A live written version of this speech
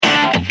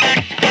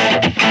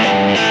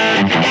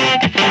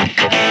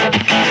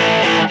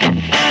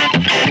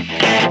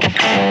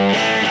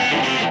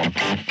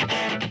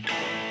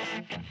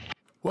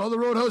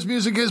house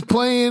music is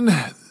playing.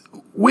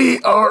 We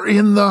are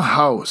in the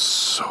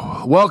house.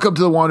 Welcome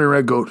to the Wandering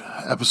Red Goat,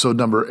 episode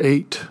number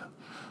 8.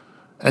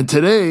 And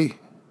today,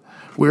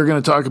 we're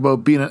going to talk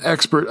about being an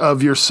expert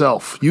of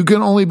yourself. You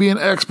can only be an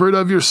expert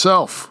of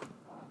yourself.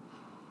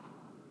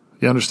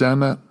 You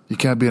understand that? You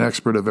can't be an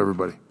expert of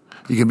everybody.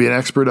 You can be an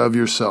expert of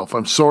yourself.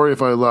 I'm sorry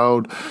if I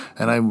allowed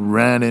and I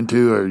ran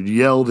into or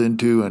yelled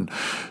into and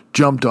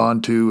jumped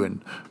onto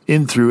and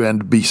in through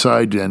and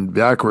beside and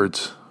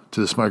backwards to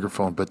this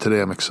microphone, but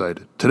today I'm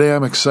excited. Today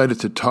I'm excited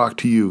to talk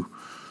to you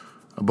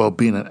about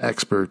being an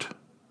expert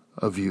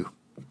of you.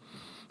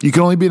 You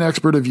can only be an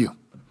expert of you.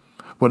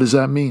 What does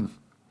that mean?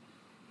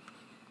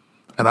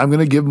 And I'm going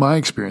to give my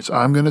experience.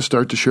 I'm going to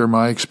start to share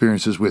my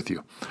experiences with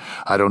you.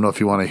 I don't know if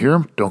you want to hear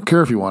them. Don't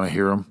care if you want to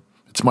hear them.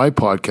 It's my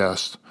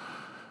podcast,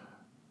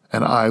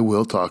 and I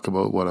will talk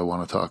about what I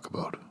want to talk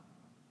about.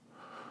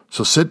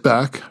 So sit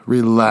back,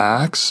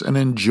 relax, and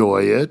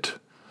enjoy it,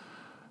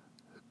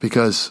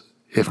 because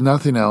if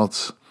nothing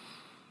else,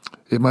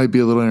 it might be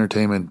a little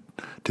entertainment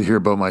to hear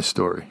about my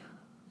story.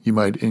 You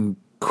might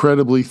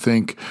incredibly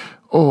think,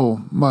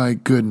 oh my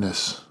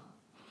goodness,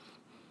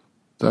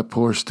 that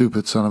poor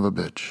stupid son of a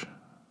bitch.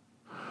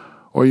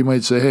 Or you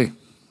might say, hey,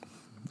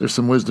 there's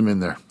some wisdom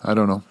in there. I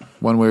don't know.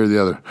 One way or the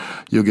other,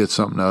 you'll get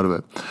something out of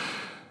it.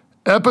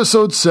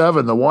 Episode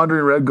 7, The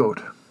Wandering Red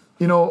Goat.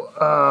 You know,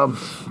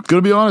 going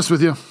to be honest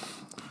with you,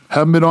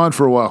 haven't been on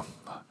for a while.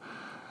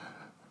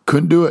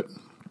 Couldn't do it.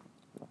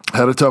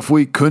 Had a tough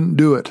week, couldn't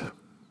do it.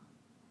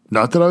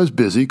 Not that I was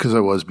busy, because I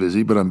was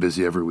busy, but I'm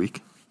busy every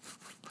week.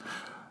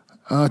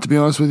 To be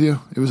honest with you,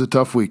 it was a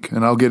tough week,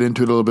 and I'll get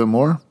into it a little bit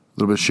more, a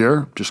little bit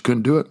share, just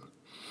couldn't do it.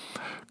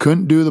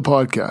 Couldn't do the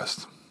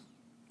podcast.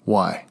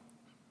 Why?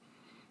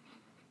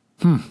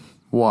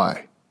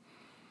 Why?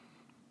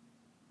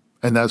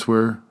 And that's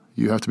where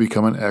you have to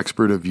become an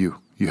expert of you.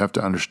 You have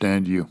to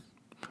understand you.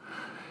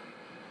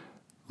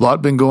 A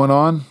lot been going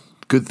on,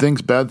 good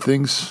things, bad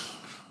things,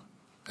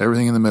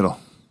 everything in the middle.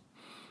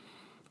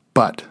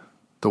 But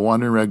the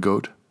Wandering Red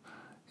Goat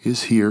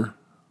is here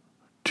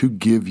to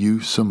give you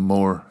some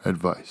more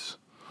advice.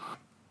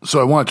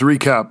 So I want to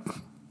recap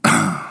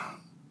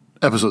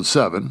episode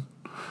 7,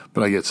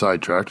 but I get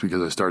sidetracked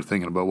because I start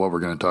thinking about what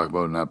we're going to talk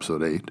about in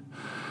episode 8.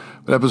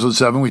 But episode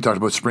 7, we talked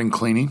about spring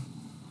cleaning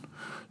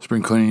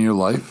your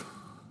life.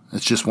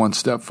 It's just one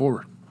step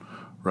forward,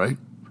 right?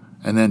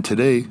 And then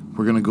today,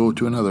 we're going to go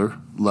to another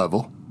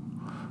level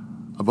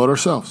about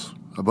ourselves,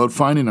 about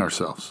finding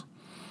ourselves.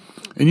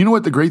 And you know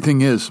what the great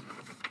thing is?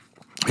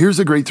 Here's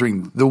the great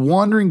thing. The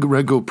Wandering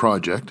Red Goat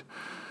project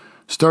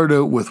started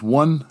out with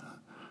one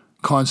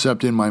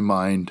concept in my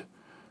mind.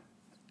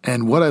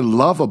 And what I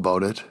love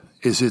about it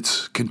is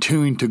it's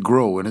continuing to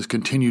grow and it's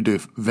continued to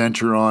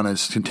venture on.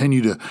 It's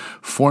continued to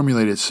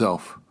formulate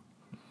itself.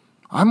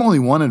 I'm only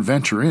one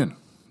adventure in.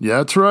 Yeah,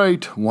 that's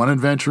right. One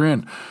adventure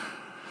in.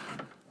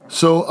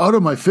 So out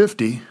of my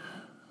 50,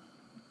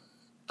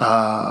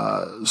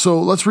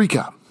 so let's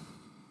recap.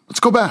 Let's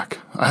go back.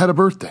 I had a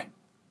birthday.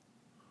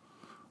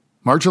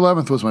 March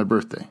 11th was my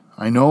birthday.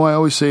 I know I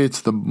always say it's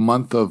the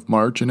month of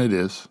March, and it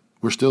is.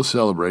 We're still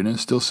celebrating.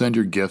 Still send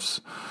your gifts.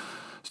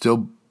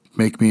 Still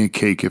make me a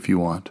cake if you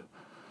want.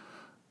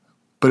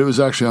 But it was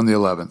actually on the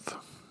 11th.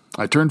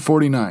 I turned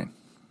 49.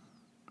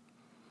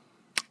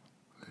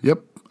 Yep,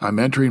 I'm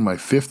entering my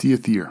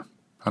 50th year,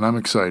 and I'm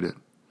excited.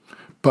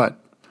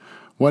 But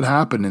what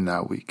happened in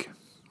that week,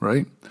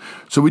 right?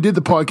 So we did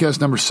the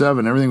podcast number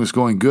 7. Everything was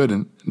going good,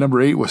 and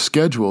number 8 was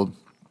scheduled,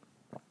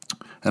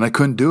 and I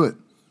couldn't do it.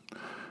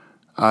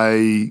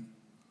 I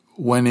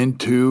went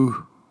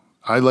into,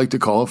 I like to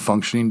call it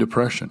functioning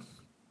depression.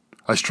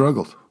 I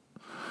struggled.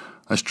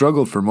 I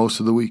struggled for most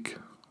of the week.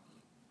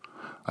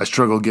 I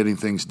struggled getting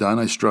things done.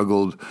 I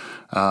struggled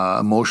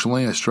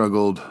emotionally. I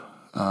struggled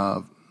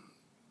not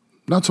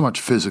so much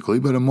physically,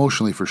 but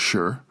emotionally for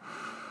sure.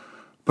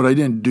 But I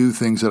didn't do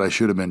things that I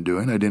should have been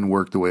doing. I didn't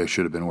work the way I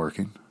should have been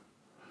working.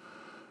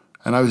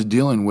 And I was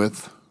dealing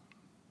with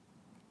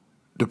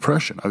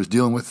depression. I was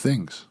dealing with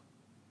things.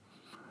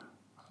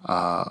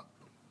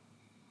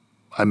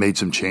 I made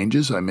some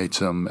changes. I made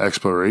some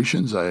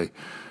explorations. I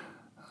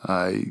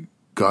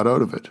got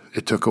out of it.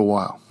 It took a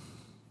while.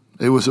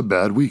 It was a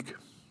bad week.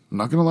 I'm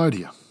not going to lie to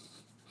you.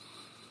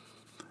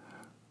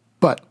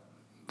 But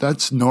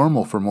that's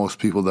normal for most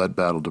people that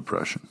battle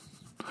depression.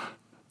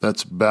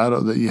 That's bad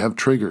that you have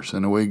triggers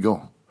and away you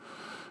go.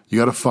 You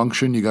got to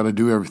function. You got to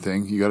do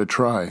everything. You got to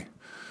try.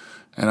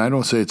 And I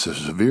don't say it's a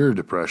severe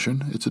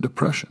depression. It's a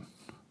depression.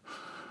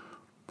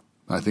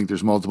 I think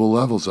there's multiple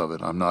levels of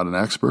it. I'm not an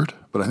expert,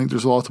 but I think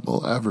there's multiple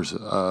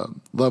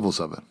levels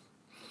of it.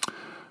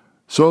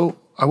 So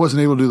I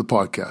wasn't able to do the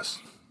podcast.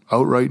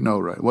 Outright and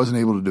outright. Wasn't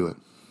able to do it.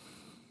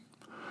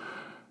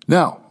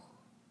 Now,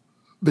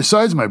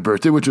 besides my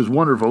birthday, which was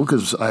wonderful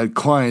because I had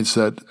clients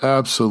that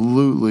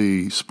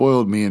absolutely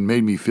spoiled me and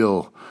made me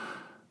feel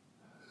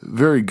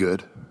very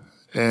good.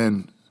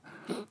 And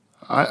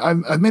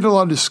I've made a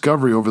lot of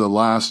discovery over the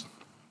last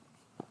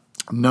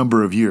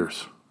number of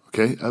years.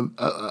 Okay,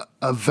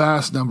 a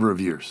vast number of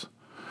years.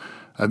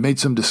 I've made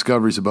some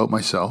discoveries about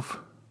myself,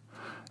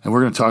 And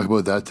we're going to talk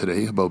about that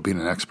today, about being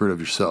an expert of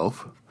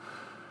yourself.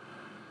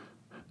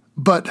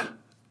 But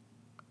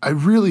I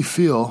really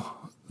feel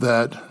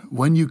that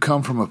when you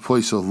come from a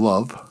place of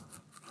love,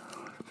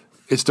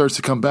 it starts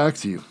to come back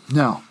to you.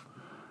 Now,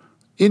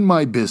 in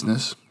my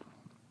business,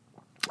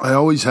 I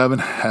always haven't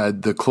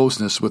had the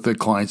closeness with the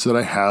clients that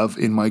I have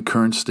in my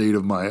current state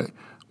of my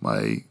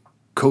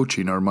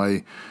coaching or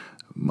my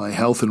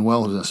health and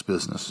wellness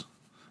business.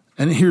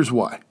 And here's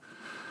why.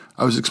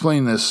 I was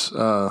explaining this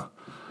to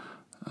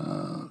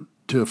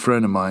a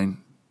friend of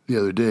mine the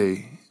other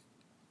day.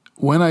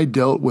 When I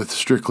dealt with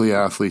strictly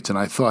athletes, and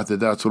I thought that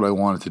that's what I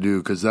wanted to do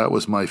because that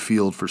was my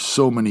field for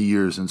so many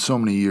years,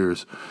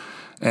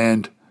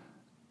 and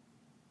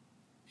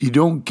you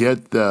don't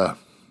get the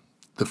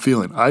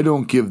feeling. I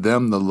don't give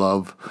them the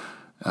love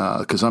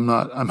because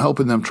I'm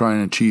helping them try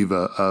and achieve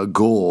a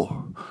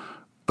goal,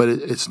 but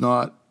it's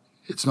not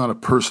a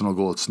personal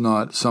goal. It's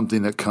not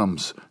something that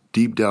comes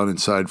deep down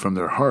inside from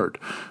their heart.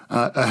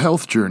 A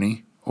health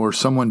journey, or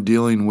someone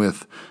dealing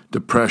with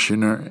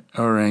depression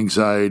or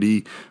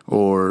anxiety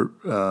or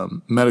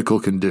medical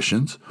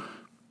conditions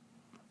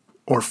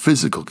or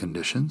physical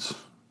conditions,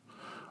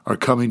 are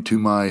coming to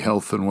my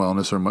health and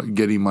wellness or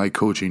getting my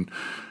coaching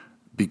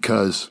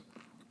because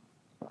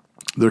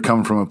they're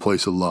coming from a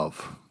place of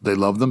love. They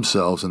love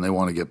themselves and they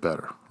want to get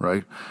better,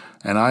 right?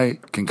 And I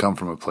can come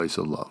from a place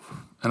of love.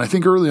 And I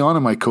think early on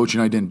in my coaching,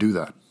 I didn't do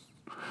that.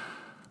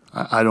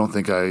 I don't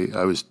think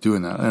I was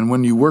doing that. And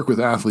when you work with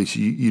athletes,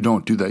 you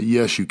don't do that.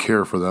 Yes, you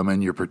care for them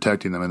and you're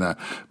protecting them and that,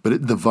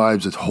 but the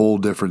vibe's a whole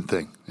different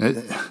thing.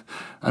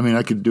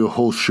 I could do a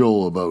whole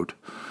show about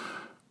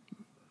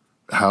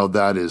how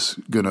that is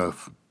going to,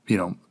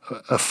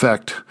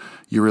 affect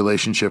your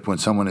relationship when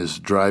someone is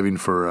driving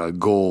for a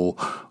goal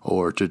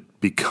or to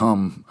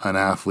become an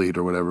athlete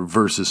or whatever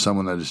versus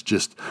someone that is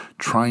just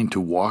trying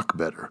to walk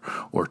better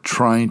or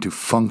trying to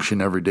function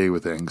every day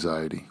with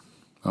anxiety.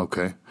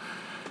 Okay?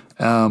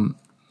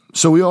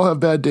 So we all have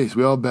bad days.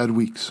 We all have bad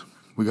weeks.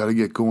 We got to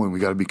get going. We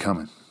got to be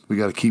coming. We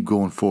got to keep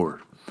going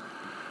forward.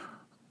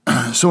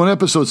 So in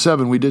episode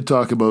 7, we did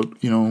talk about,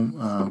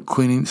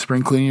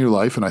 spring cleaning your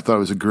life, and I thought it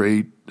was a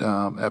great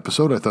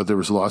episode. I thought there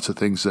was lots of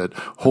things that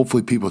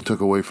hopefully people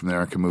took away from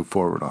there and can move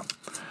forward on.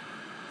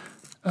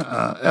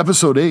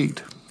 Episode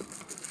 8,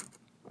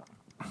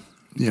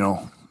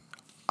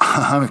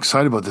 I'm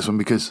excited about this one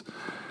because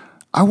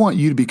I want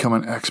you to become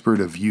an expert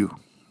of you.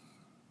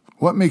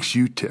 What makes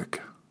you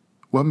tick?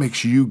 What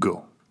makes you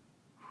go?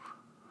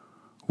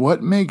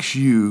 What makes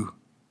you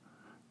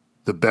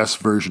the best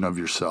version of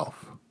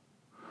yourself?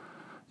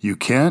 You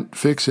can't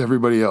fix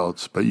everybody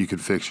else, but you can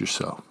fix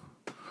yourself.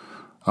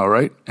 All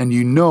right? And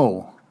you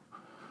know,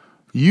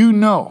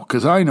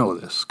 because I know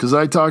this, because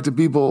I talk to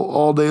people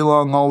all day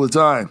long, all the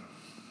time.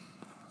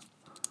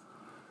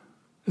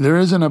 There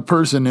isn't a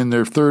person in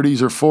their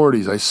 30s or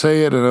 40s, I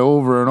say it and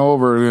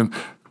over again,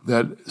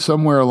 that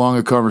somewhere along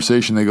a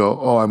conversation they go,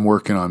 oh, I'm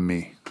working on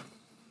me.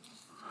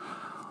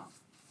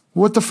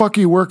 What the fuck are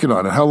you working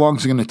on and how long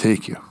is it going to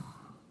take you?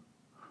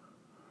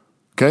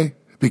 Okay?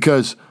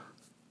 Because,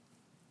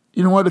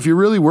 you know what? If you're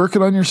really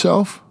working on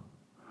yourself,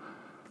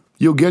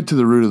 you'll get to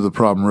the root of the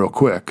problem real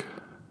quick.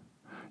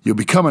 You'll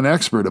become an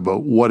expert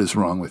about what is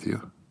wrong with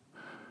you.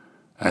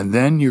 And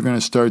then you're going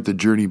to start the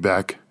journey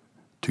back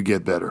to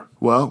get better.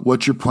 Well,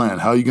 what's your plan?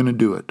 How are you going to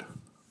do it?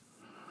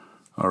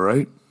 All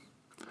right?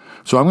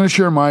 So I'm going to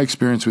share my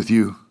experience with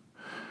you.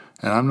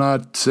 And I'm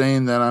not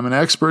saying that I'm an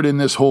expert in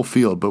this whole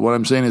field, but what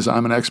I'm saying is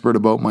I'm an expert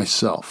about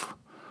myself.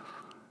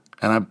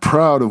 And I'm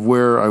proud of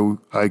where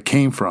I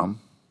came from.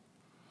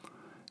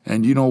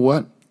 And you know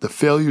what? The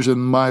failures in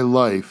my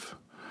life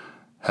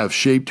have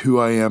shaped who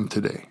I am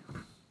today.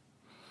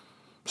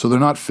 So they're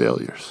not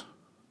failures.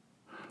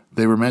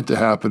 They were meant to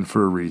happen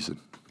for a reason.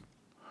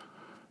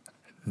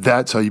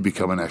 That's how you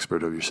become an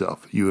expert of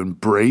yourself. You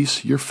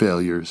embrace your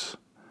failures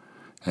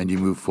and you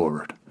move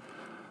forward.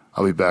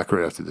 I'll be back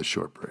right after this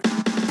short break.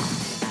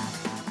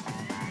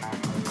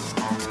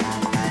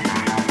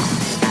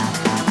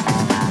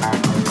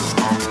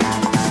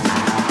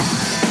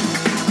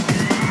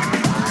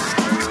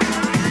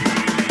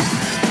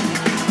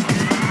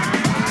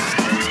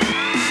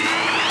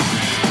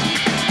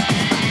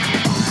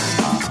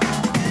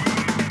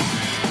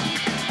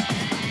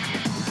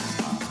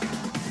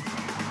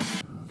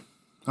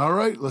 All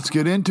right, let's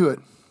get into it.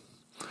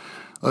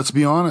 Let's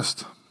be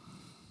honest.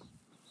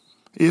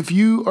 If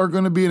you are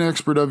going to be an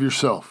expert of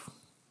yourself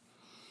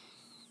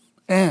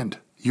and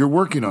you're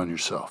working on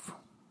yourself,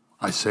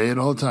 I say it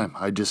all the time.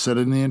 I just said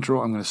it in the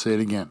intro. I'm going to say it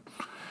again.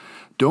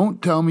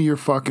 Don't tell me you're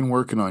fucking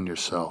working on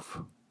yourself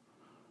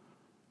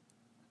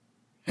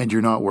and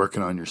you're not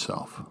working on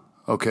yourself,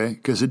 okay?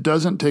 Because it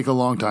doesn't take a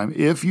long time.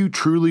 If you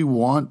truly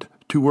want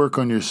to work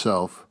on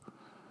yourself,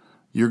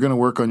 you're going to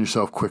work on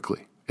yourself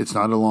quickly. It's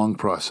not a long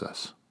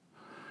process.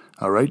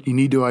 All right? You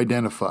need to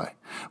identify.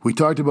 We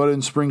talked about it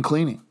in spring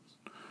cleaning.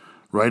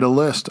 Write a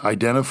list,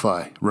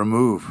 identify,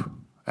 remove,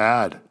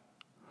 add.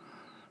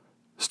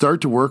 Start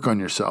to work on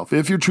yourself.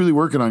 If you're truly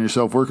working on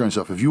yourself, work on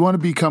yourself. If you want to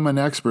become an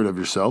expert of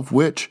yourself,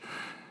 which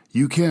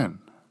you can,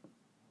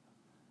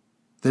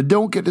 then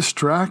don't get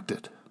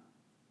distracted.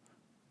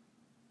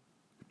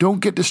 Don't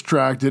get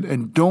distracted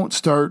and don't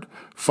start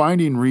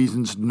finding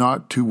reasons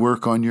not to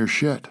work on your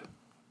shit.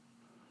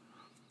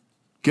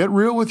 Get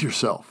real with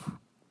yourself.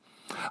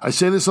 I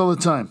say this all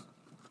the time.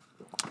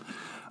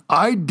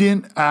 I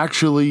didn't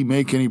actually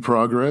make any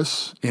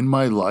progress in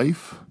my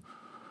life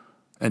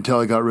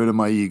until I got rid of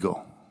my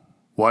ego.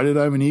 Why did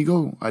I have an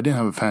ego? I didn't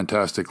have a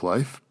fantastic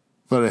life,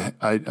 but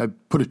I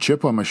put a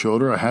chip on my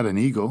shoulder. I had an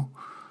ego.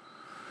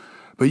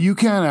 But you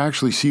can't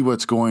actually see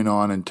what's going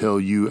on until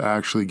you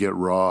actually get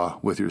raw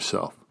with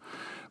yourself.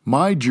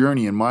 My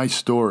journey and my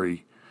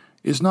story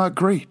is not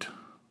great.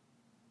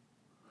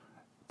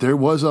 There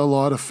was a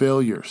lot of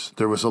failures.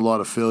 There was a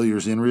lot of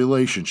failures in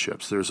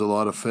relationships. There's a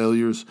lot of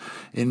failures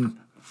in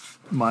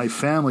my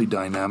family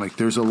dynamic.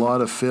 There's a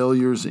lot of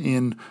failures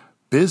in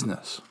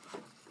business.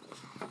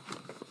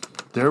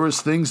 There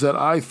was things that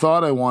I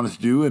thought I wanted to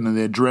do and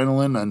the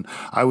adrenaline, and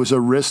I was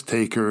a risk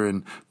taker,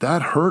 and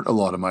that hurt a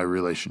lot of my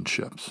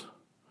relationships.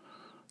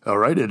 All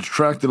right, it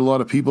attracted a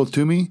lot of people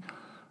to me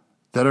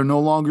that are no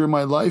longer in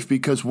my life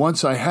because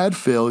once I had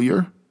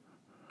failure,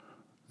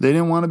 they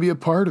didn't want to be a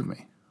part of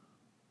me.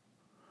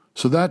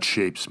 So that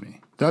shapes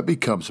me. That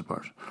becomes a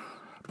part.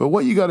 But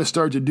what you got to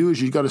start to do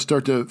is you got to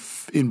start to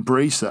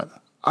embrace that.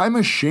 I'm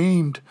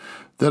ashamed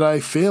that I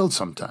failed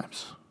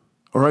sometimes,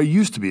 or I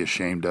used to be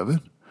ashamed of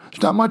it.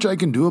 There's not much I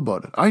can do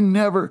about it. I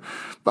never,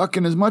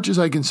 fucking as much as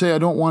I can say I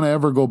don't want to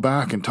ever go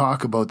back and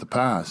talk about the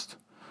past.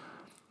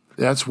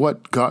 That's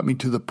what got me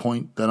to the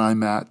point that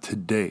I'm at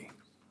today.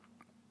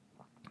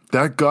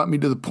 That got me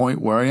to the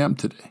point where I am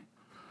today.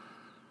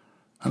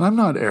 And I'm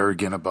not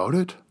arrogant about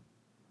it.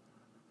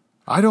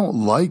 I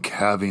don't like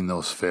having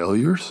those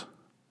failures.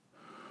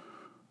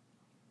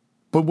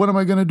 But what am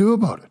I going to do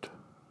about it?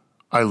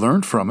 I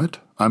learned from it.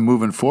 I'm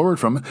moving forward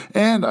from it.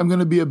 And I'm going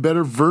to be a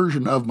better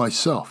version of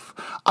myself.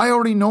 I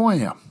already know I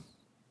am.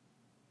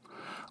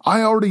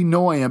 I already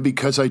know I am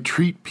because I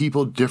treat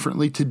people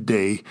differently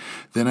today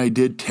than I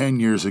did 10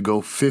 years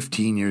ago,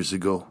 15 years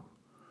ago.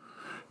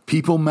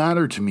 People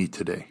matter to me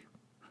today.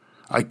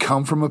 I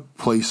come from a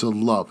place of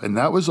love, and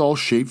that was all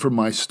shaped from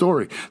my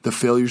story, the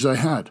failures I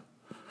had.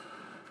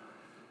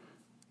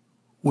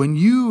 When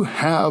you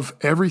have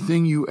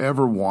everything you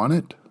ever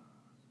wanted,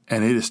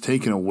 and it is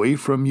taken away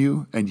from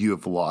you, and you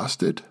have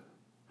lost it,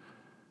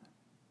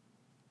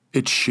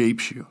 it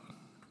shapes you.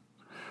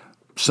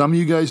 Some of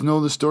you guys know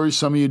the story,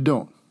 some of you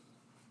don't.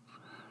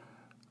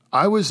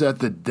 I was at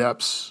the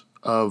depths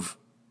of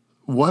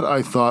what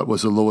I thought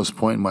was the lowest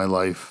point in my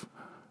life,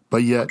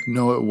 but yet,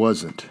 no, it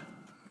wasn't.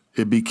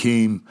 It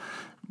became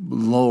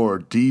lower,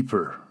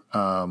 deeper.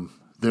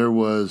 There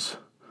was,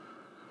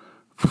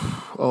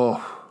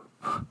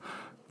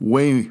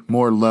 way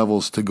more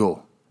levels to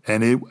go.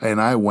 And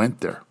I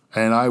went there.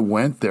 And I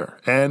went there.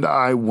 And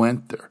I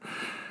went there.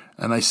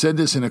 And I said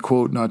this in a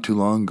quote not too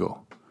long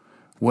ago.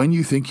 When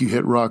you think you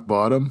hit rock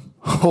bottom,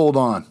 hold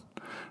on.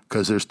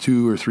 Because there's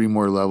 2 or 3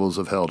 more levels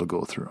of hell to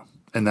go through.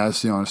 And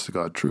that's the honest to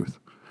God truth.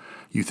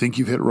 You think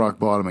you've hit rock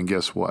bottom, and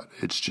guess what?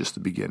 It's just the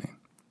beginning.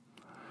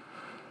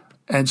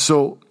 And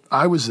so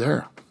I was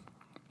there.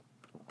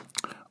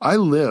 I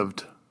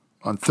lived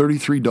on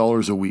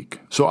 $33 a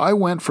week. So I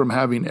went from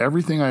having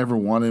everything I ever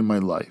wanted in my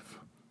life,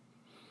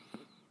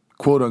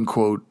 quote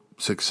unquote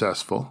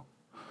successful,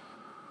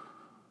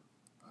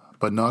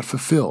 but not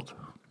fulfilled,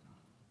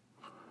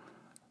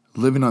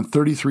 living on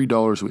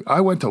 $33 a week. I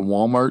went to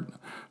Walmart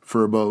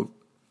for about,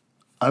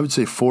 I would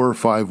say 4 or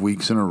 5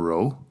 weeks in a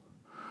row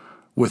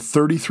with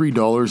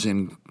 $33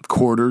 in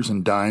quarters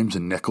and dimes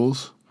and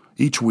nickels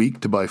each week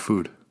to buy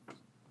food.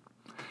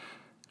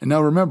 And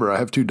now remember, I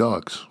have 2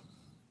 dogs.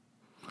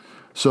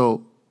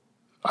 So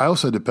I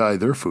also had to buy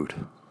their food.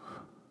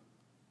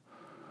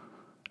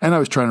 And I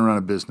was trying to run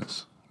a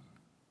business.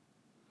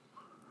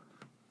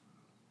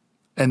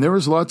 And there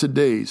was lots of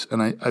days,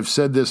 and I've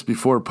said this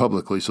before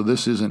publicly, so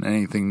this isn't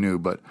anything new,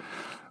 but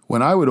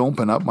when I would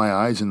open up my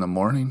eyes in the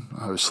morning,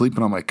 I was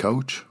sleeping on my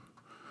couch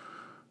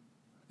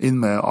in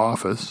my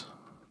office,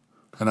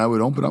 and I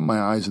would open up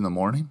my eyes in the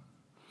morning,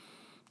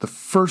 the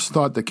first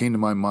thought that came to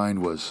my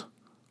mind was,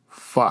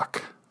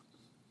 fuck.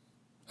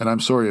 And I'm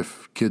sorry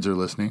if kids are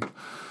listening,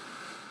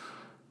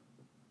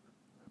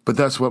 but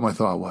that's what my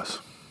thought was.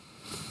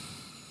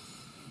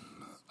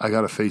 I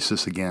got to face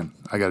this again.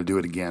 I got to do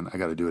it again. I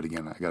got to do it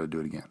again. I got to do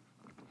it again.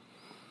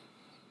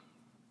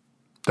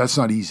 That's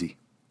not easy.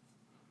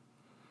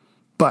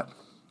 But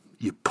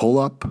you pull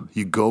up,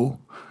 you go,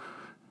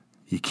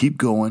 you keep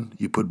going,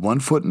 you put one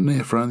foot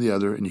in front of the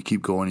other, and you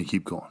keep going, you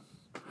keep going.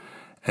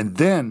 And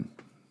then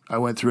I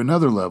went through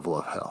another level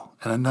of hell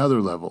and another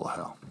level of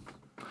hell.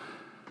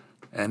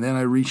 And then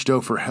I reached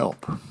out for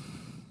help.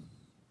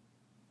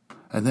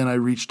 And then I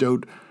reached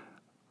out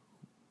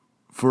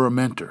for a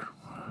mentor.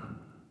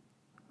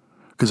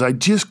 Because I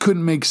just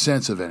couldn't make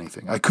sense of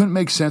anything. I couldn't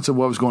make sense of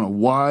what was going on.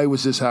 Why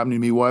was this happening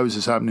to me? Why was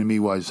this happening to me?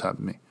 Why was this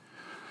happening to me?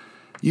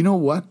 You know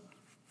what?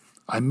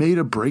 I made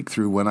a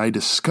breakthrough when I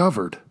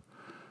discovered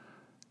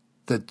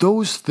that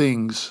those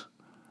things,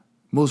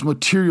 those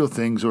material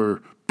things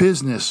or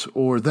business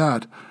or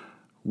that,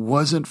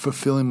 wasn't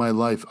fulfilling my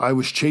life. I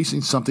was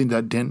chasing something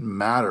that didn't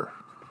matter.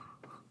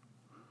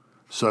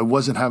 So I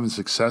wasn't having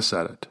success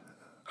at it.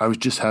 I was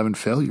just having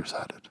failures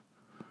at it.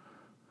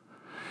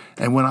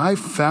 And when I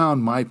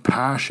found my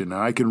passion,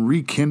 and I can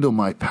rekindle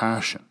my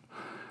passion,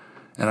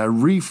 and I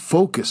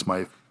refocus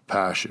my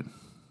passion,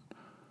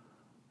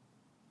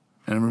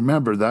 and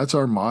remember, that's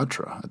our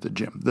mantra at the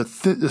gym.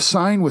 The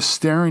sign was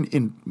staring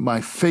in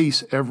my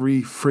face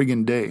every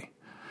friggin' day.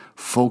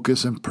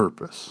 Focus and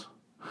purpose.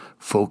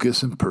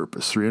 Focus and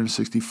purpose.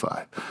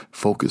 365.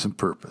 Focus and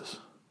purpose.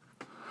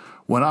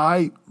 When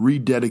I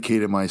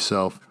rededicated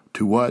myself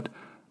to what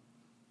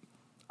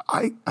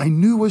I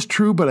knew was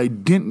true, but I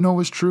didn't know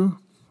was true,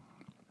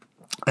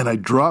 and I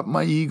dropped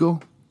my ego,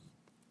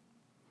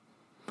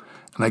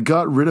 and I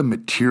got rid of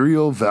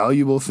material,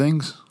 valuable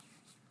things,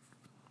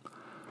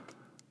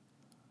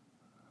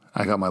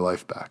 I got my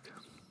life back.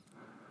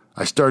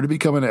 I started to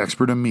become an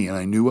expert in me, and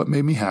I knew what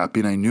made me happy,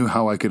 and I knew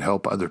how I could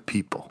help other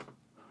people.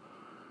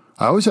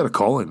 I always had a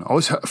calling. I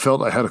always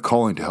felt I had a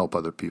calling to help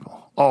other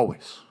people.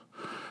 Always.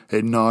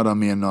 It gnawed on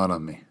me and gnawed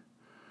on me.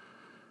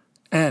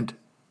 And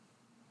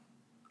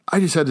I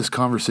just had this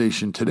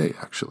conversation today,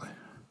 actually.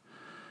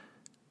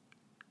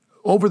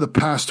 Over the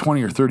past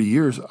 20 or 30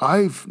 years,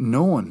 I've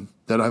known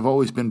that I've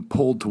always been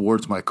pulled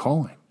towards my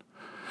calling.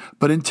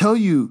 But until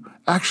you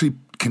actually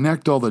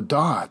connect all the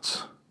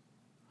dots,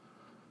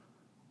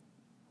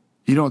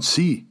 you don't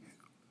see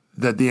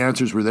that the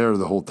answers were there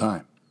the whole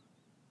time.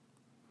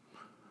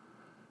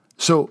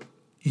 So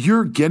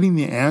you're getting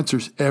the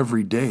answers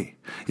every day.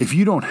 If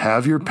you don't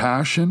have your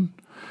passion,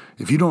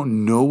 if you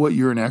don't know what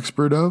you're an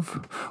expert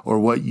of, or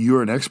what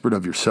you're an expert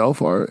of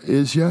yourself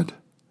is yet,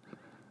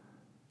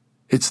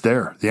 it's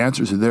there. The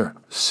answers are there.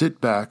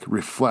 Sit back,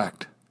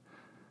 reflect,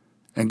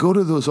 and go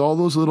to all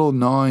those little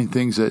gnawing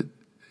things that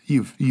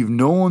you've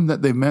known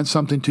that they've meant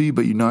something to you,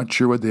 but you're not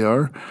sure what they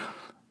are.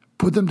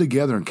 Put them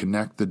together and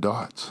connect the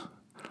dots.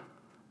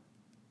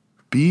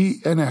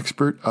 Be an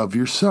expert of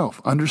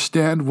yourself.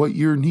 Understand what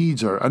your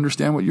needs are.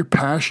 Understand what your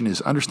passion is.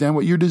 Understand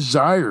what your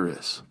desire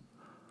is.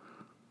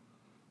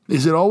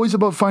 Is it always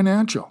about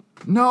financial?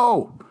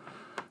 No.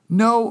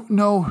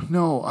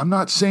 I'm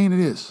not saying it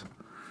is.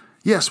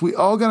 Yes, we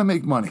all got to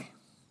make money.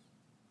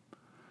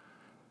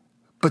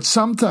 But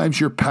sometimes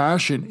your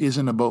passion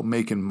isn't about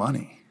making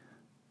money.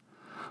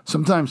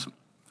 Sometimes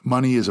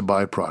money is a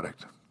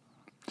byproduct.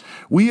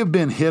 We have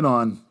been hit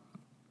on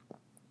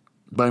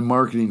by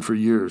marketing for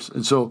years.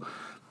 And so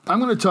I'm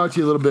going to talk to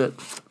you a little bit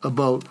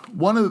about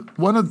one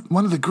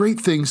of the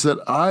great things that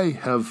I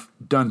have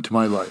done to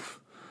my life.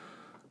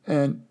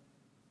 And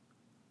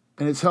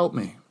it's helped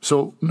me.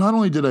 So not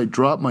only did I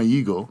drop my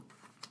ego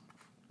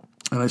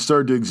and I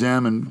started to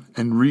examine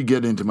and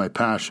re-get into my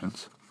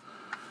passions,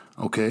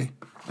 okay?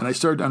 And I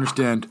started to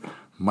understand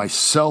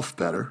myself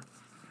better.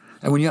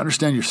 And when you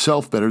understand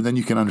yourself better, then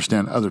you can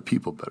understand other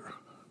people better.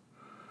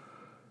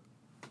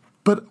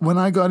 But when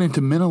I got into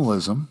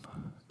minimalism,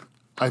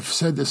 I've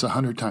said this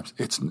 100 times,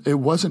 it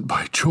wasn't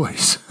by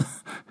choice.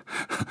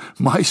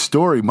 My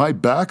story, my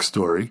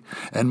backstory,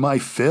 and my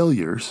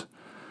failures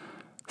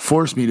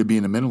forced me to be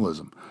into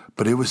minimalism.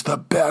 But it was the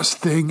best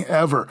thing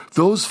ever.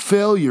 Those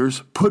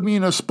failures put me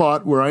in a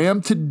spot where I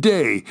am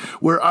today,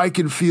 where I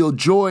can feel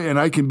joy and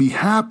I can be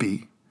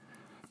happy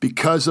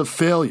because of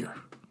failure.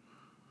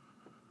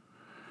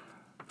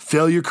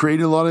 Failure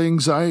created a lot of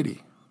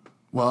anxiety.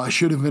 Well, I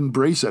should have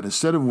embraced that.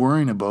 Instead of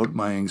worrying about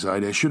my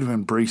anxiety, I should have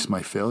embraced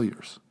my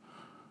failures.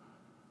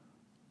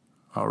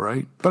 All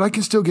right? But I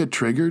can still get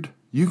triggered.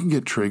 You can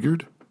get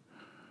triggered.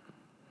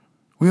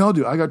 We all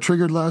do. I got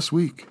triggered last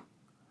week.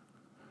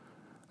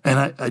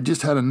 And I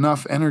just had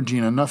enough energy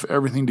and enough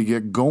everything to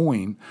get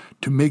going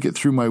to make it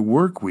through my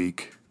work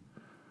week,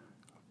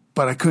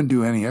 but I couldn't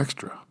do any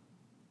extra.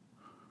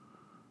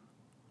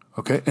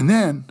 Okay? And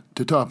then,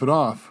 to top it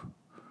off,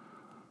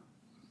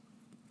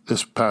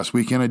 this past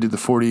weekend I did the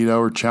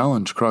 48-hour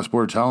challenge,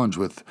 cross-border challenge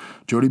with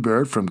Jody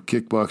Barrett from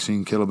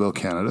Kickboxing Kettlebell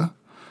Canada,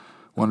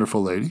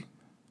 wonderful lady,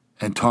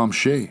 and Tom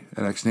Shea,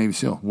 an ex-Navy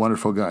SEAL,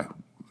 wonderful guy.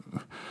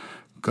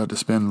 Got to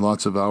spend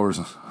lots of hours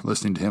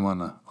listening to him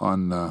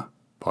on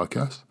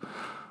podcast.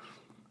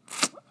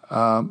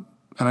 And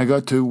I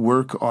got to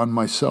work on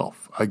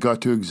myself. I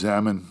got to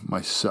examine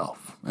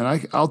myself.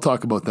 And I'll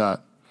talk about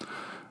that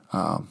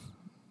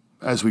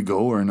as we go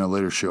or in a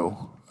later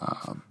show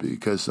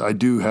because I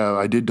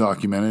did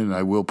document it and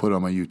I will put it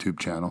on my YouTube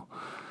channel.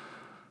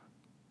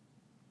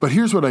 But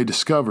here's what I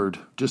discovered,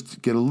 just to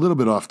get a little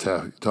bit off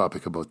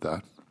topic about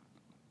that.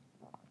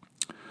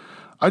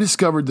 I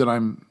discovered that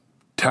I'm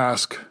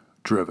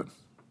task-driven.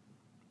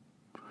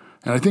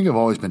 And I think I've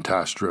always been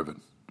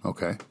task-driven.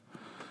 Okay.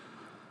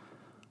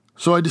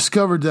 So I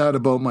discovered that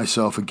about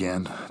myself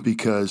again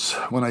because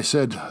when I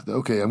said,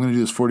 okay, I'm going to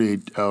do this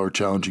 48-hour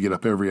challenge, you get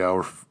up every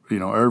hour,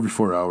 every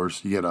 4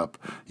 hours, you get up,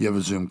 you have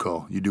a Zoom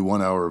call, you do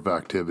 1 hour of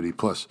activity.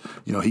 Plus,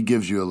 he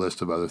gives you a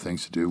list of other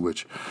things to do,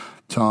 which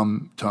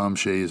Tom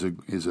Shea is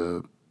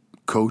a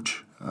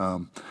coach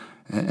and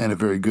a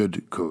very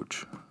good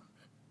coach.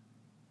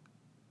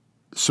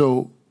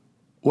 So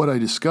what I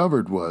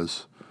discovered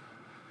was,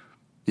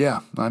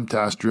 Yeah, I'm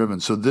task driven.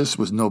 So this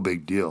was no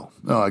big deal.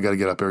 Oh, I got to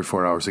get up every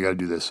 4 hours. I got to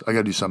do this. I got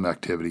to do some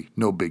activity.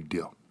 No big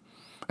deal.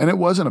 And it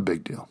wasn't a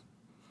big deal.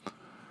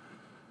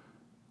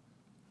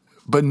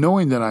 But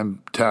knowing that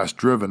I'm task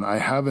driven, I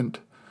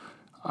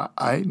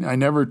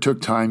never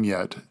took time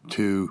yet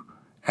to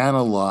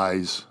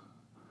analyze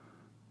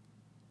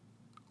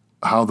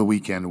how the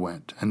weekend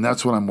went. And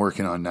that's what I'm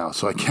working on now.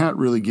 So I can't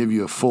really give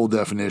you a full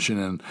definition,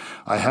 and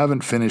I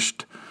haven't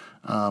finished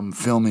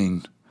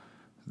filming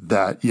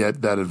that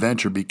yet, that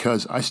adventure,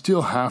 because I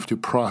still have to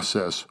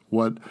process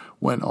what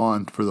went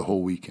on for the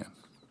whole weekend.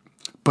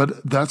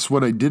 But that's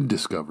what I did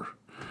discover,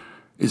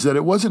 is that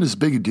it wasn't as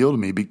big a deal to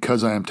me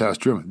because I am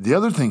task-driven. The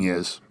other thing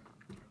is,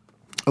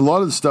 a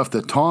lot of the stuff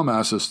that Tom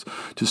asked us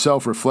to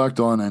self-reflect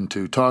on and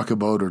to talk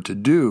about or to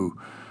do,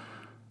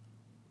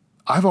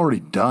 I've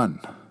already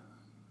done.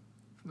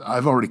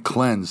 I've already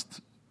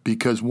cleansed,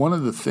 because one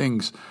of the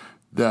things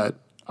that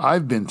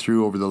I've been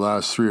through over the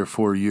last 3 or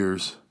 4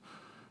 years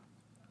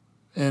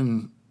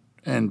and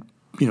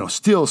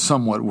still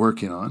somewhat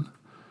working on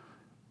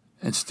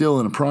and still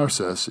in a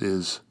process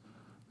is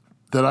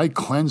that I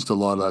cleansed a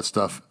lot of that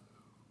stuff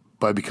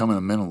by becoming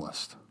a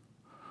minimalist.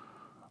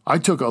 I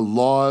took a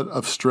lot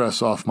of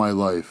stress off my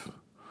life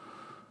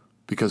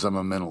because I'm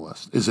a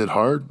minimalist. Is it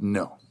hard?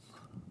 No.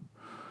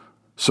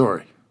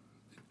 Sorry.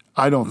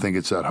 I don't think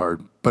it's that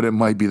hard, but it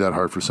might be that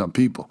hard for some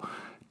people.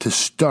 To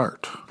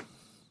start,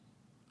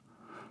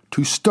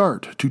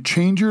 to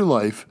change your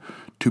life,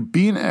 to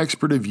be an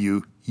expert of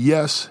you,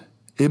 yes,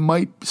 it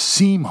might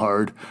seem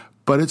hard,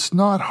 but it's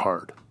not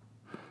hard.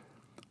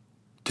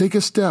 Take a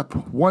step,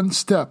 one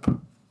step.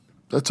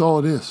 That's all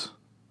it is.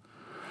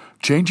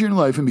 Changing your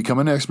life and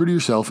becoming an expert of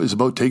yourself is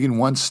about taking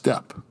one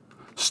step.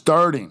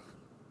 Starting.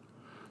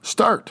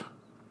 Start.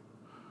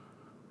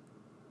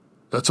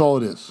 That's all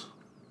it is.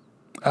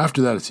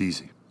 After that, it's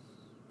easy.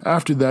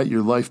 After that,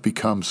 your life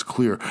becomes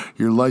clear.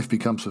 Your life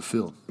becomes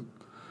fulfilled.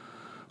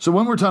 So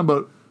when we're talking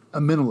about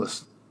a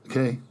minimalist,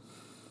 okay,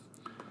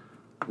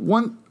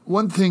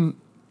 one thing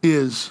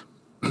is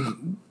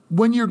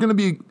when you're going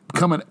to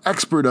become an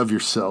expert of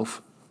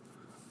yourself,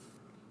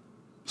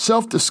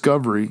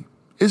 self-discovery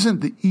isn't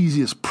the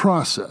easiest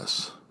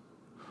process.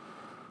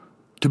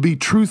 To be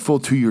truthful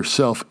to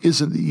yourself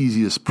isn't the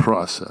easiest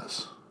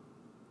process.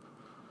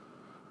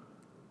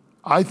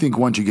 I think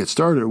once you get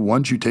started,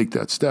 once you take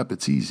that step,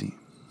 it's easy.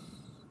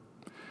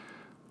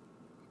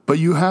 But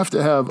you have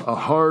to have a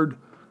hard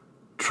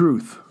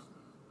truth.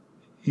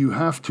 You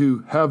have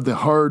to have the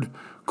hard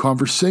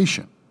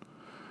conversation.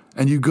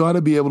 And you got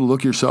to be able to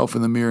look yourself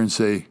in the mirror and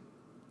say,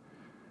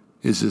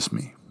 is this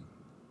me?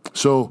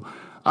 So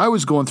I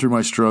was going through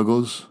my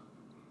struggles.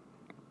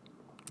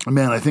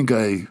 Man, I think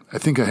I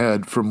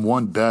had, from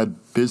one bad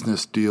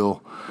business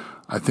deal,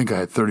 I think I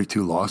had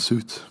 32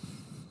 lawsuits.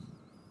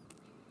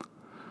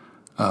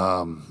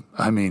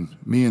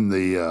 Me and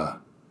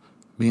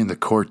the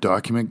court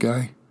document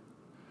guy,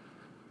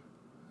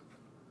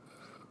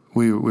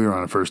 we were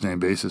on a first name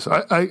basis.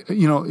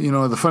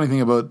 The funny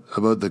thing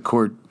about the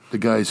court, the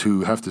guys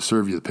who have to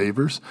serve you the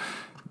papers,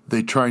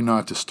 they try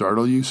not to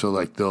startle you. So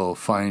like they'll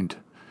find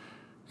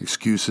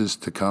excuses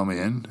to come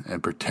in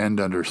and pretend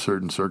under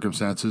certain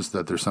circumstances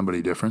that there's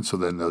somebody different. So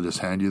then they'll just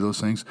hand you those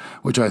things,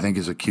 which I think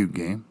is a cute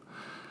game.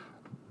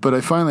 But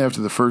I finally,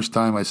 after the first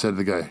time, I said to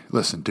the guy,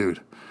 listen,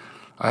 dude,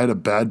 I had a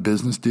bad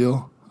business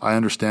deal. I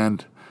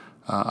understand.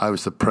 I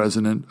was the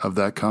president of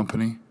that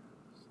company.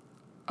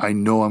 I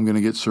know I'm going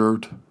to get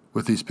served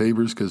with these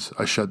papers because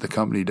I shut the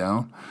company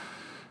down.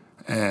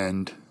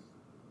 And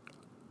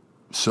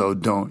so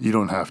you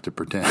don't have to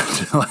pretend.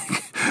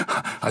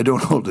 I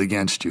don't hold it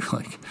against you.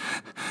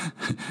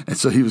 And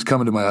so he was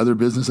coming to my other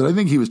business, and I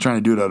think he was trying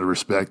to do it out of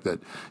respect that,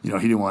 he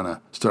didn't want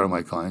to startle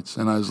my clients.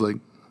 And I was like,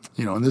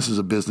 and this is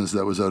a business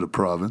that was out of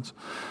province.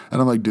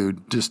 And I'm like,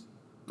 dude,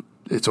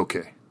 it's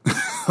okay.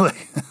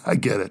 I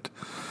get it.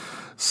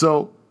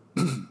 So,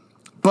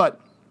 but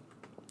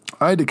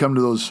I had to come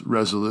to those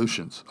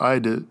resolutions. I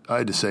had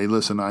to say,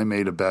 listen, I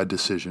made a bad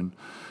decision.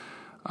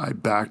 I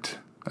backed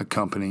a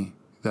company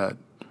that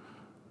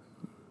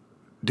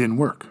didn't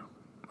work.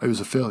 It was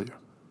a failure.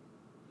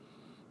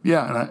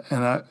 Yeah,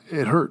 and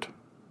it hurt.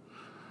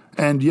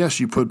 And yes,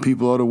 you put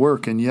people out of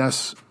work. And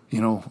yes, a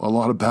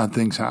lot of bad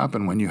things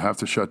happen when you have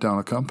to shut down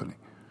a company.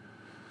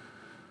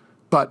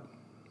 But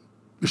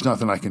there's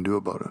nothing I can do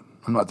about it.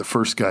 I'm not the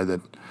first guy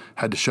that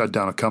had to shut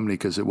down a company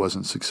because it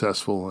wasn't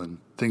successful and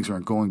things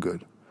aren't going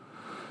good.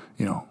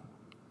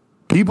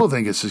 People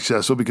think it's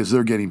successful because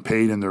they're getting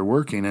paid and they're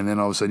working, and then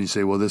all of a sudden you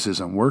say, well, this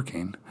isn't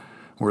working.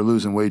 We're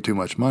losing way too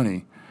much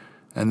money.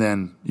 And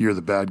then you're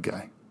the bad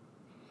guy.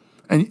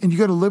 And you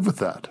got to live with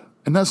that.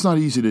 And that's not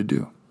easy to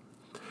do.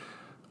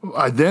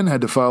 I then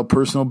had to file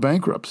personal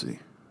bankruptcy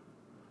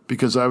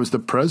because I was the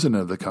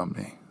president of the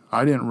company.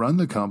 I didn't run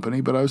the company,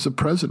 but I was the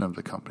president of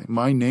the company.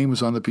 My name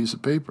was on the piece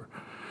of paper.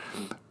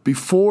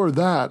 Before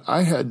that,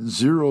 I had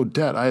zero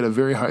debt. I had a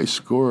very high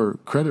score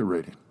credit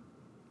rating.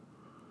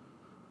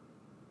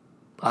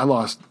 I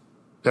lost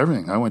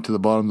everything. I went to the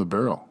bottom of the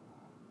barrel.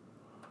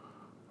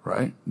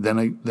 Right? Then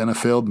a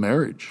failed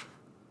marriage.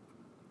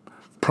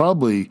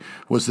 probably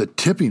was the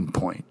tipping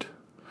point.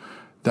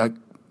 That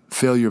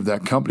failure of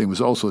that company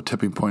was also a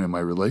tipping point in my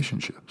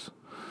relationships,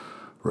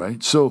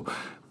 right? So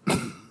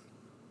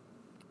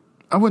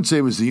I wouldn't say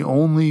it was the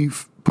only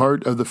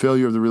part of the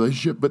failure of the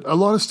relationship, but a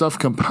lot of stuff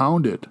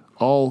compounded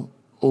all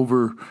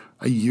over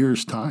a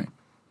year's time,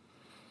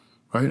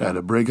 right? I had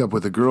a breakup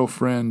with a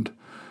girlfriend,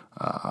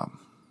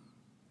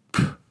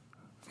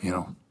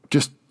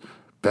 just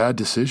bad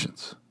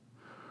decisions.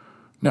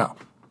 Now,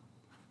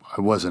 I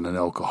wasn't an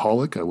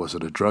alcoholic. I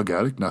wasn't a drug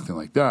addict, nothing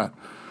like that.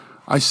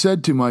 I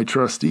said to my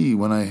trustee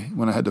when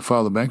I had to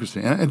file the bankruptcy,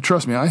 and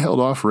trust me, I held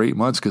off for 8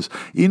 months because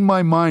in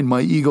my mind,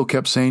 my ego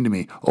kept saying to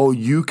me, oh,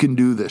 you can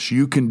do this,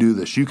 you can do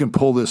this, you can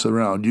pull this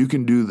around, you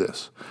can do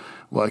this.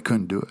 Well, I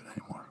couldn't do it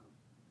anymore.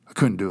 I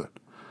couldn't do it.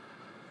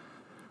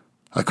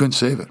 I couldn't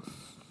save it.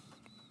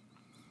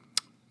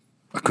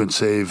 I couldn't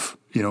save,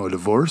 a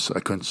divorce. I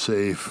couldn't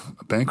save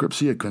a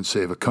bankruptcy. I couldn't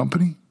save a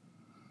company.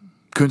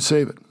 Couldn't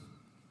save it.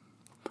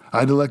 I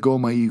had to let go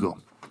of my ego.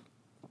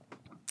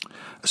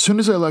 As soon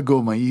as I let go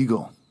of my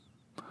ego,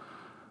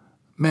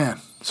 man,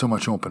 so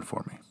much opened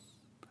for me.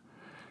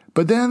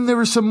 But then there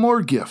were some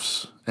more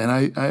gifts. And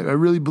I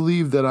really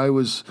believe that I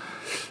was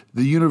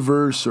the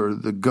universe or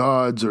the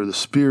gods or the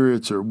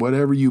spirits or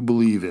whatever you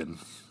believe in.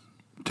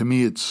 To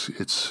me,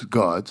 it's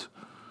gods.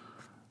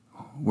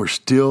 Were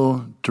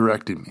still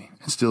directing me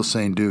and still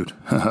saying, dude,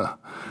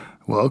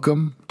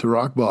 welcome to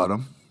rock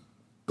bottom,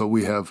 but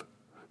we have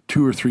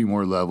 2 or 3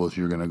 more levels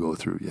you're going to go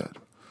through yet.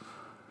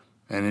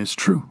 And it's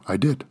true. I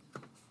did.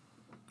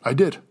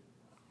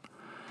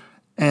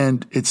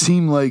 And it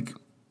seemed like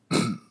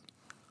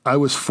I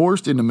was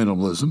forced into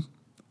minimalism,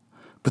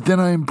 but then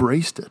I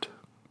embraced it.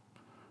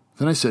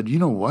 Then I said, you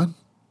know what?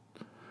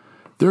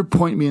 They're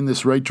pointing me in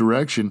this right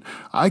direction.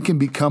 I can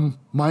become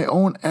my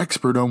own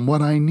expert on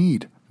what I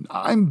need.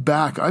 I'm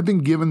back. I've been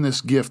given this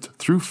gift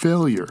through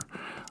failure.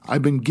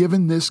 I've been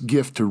given this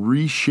gift to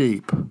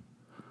reshape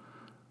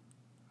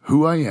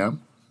who I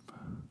am,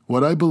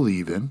 what I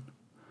believe in,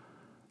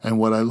 and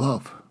what I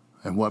love,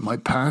 and what my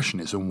passion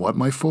is, and what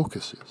my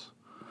focus is.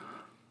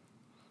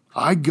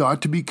 I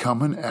got to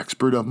become an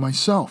expert of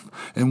myself.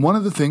 And one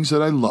of the things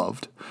that I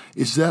loved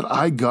is that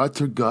I got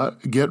to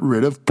get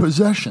rid of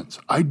possessions.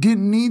 I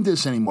didn't need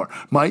this anymore.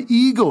 My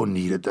ego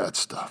needed that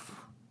stuff.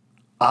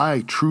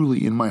 I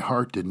truly, in my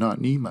heart, did not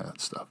need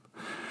that stuff.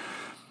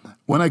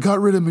 When I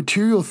got rid of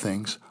material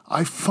things,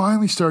 I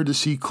finally started to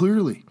see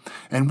clearly.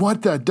 And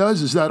what that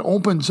does is that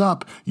opens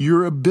up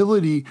your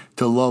ability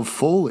to love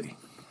fully.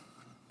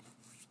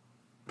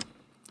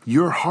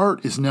 Your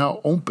heart is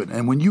now open.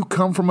 And when you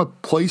come from a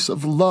place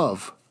of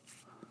love,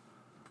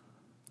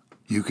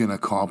 you can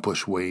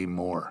accomplish way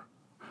more.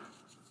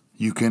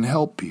 You can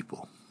help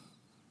people.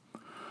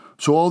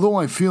 So although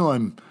I feel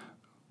I'm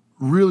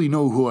really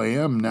know who I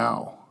am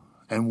now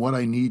and what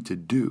I need to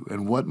do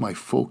and what my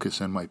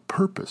focus and my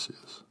purpose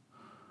is,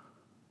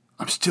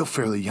 I'm still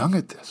fairly young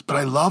at this, but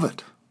I love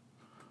it.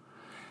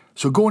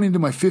 So going into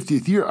my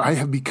 50th year, I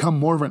have become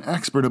more of an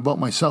expert about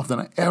myself than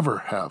I ever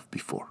have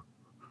before.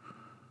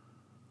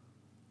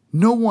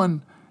 No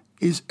one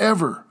is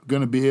ever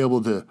going to be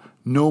able to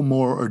know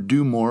more or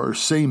do more or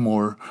say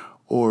more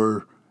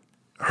or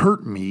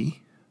hurt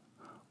me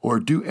or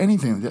do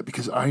anything like that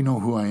because I know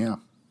who I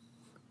am.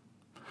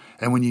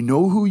 And when you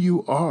know who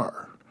you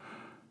are,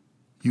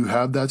 you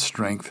have that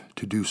strength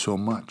to do so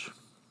much.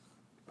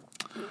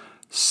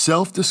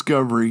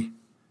 Self-discovery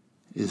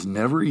is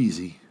never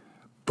easy,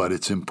 but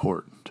it's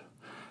important.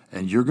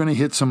 And you're going to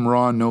hit some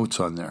raw notes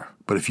on there.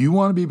 But if you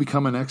want to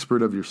become an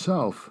expert of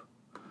yourself,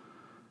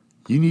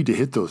 you need to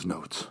hit those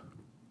notes.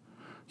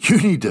 You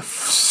need to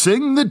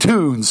sing the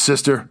tunes,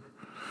 sister.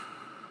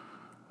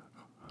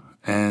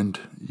 And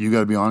you got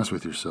to be honest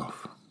with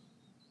yourself.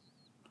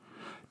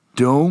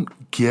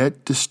 Don't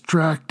get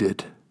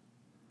distracted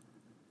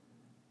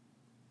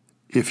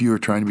if you are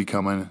trying to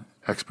become an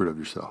expert of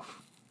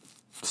yourself.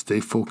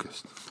 Stay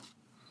focused.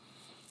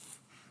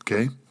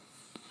 Okay?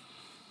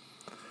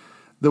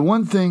 The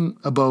one thing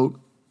about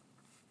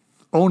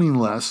owning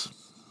less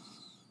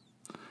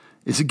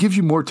is it gives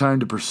you more time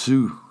to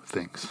pursue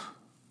things.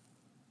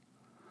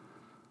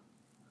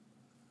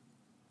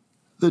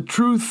 The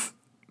truth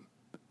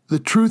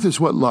is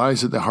what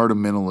lies at the heart of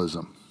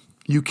minimalism.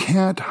 You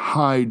can't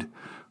hide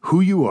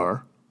who you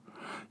are.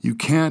 You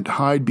can't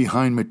hide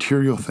behind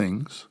material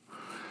things.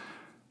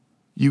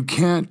 You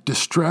can't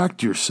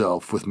distract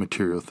yourself with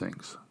material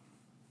things.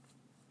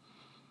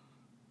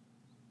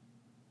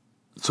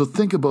 So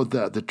think about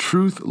that. The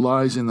truth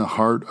lies in the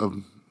heart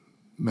of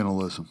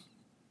minimalism.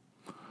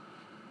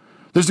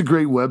 There's a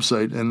great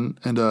website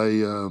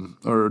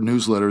or a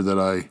newsletter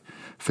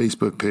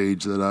Facebook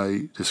page that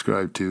I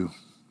describe to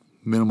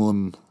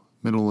minimalism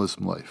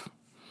life,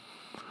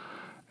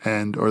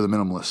 or the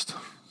minimalist.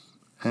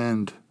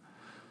 And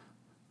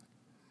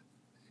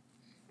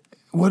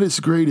what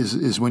is great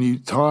is when you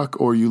talk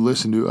or you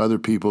listen to other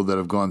people that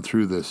have gone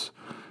through this,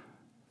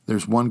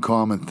 there's one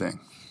common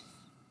thing.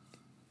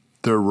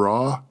 They're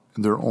raw,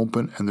 and they're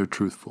open, and they're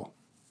truthful.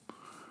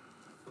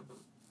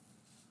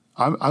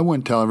 I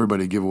wouldn't tell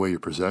everybody to give away your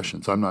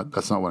possessions.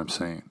 That's not what I'm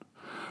saying.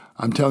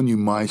 I'm telling you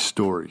my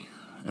story.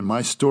 And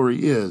my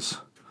story is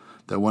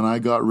that when I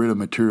got rid of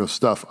material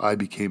stuff, I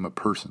became a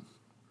person.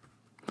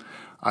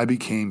 I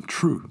became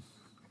true.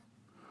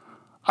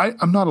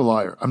 I'm not a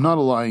liar. I'm not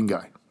a lying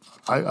guy.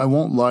 I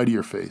won't lie to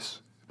your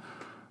face.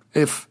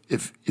 If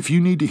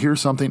you need to hear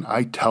something,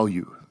 I tell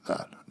you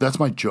that. That's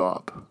my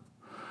job.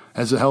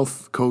 As a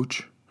health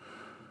coach,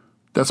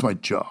 that's my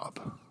job.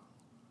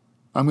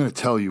 I'm going to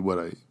tell you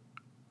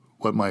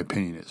what my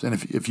opinion is. And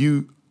if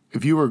you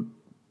are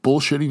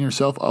bullshitting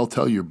yourself, I'll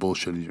tell you you're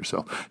bullshitting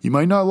yourself. You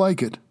might not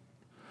like it,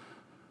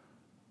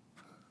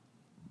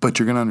 but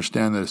you're going to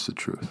understand that it's the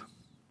truth.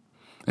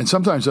 And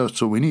sometimes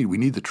that's what we need. We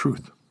need the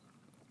truth.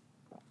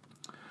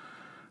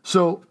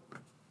 So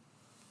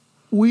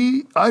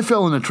I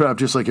fell in a trap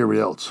just like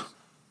everybody else.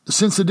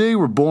 Since the day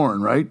we're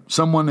born, right?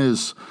 Someone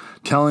is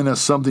telling us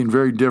something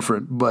very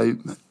different. By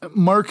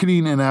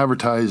marketing and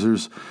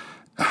advertisers,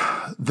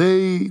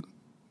 they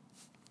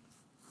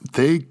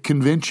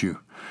convince you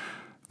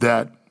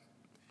that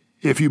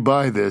if you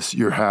buy this,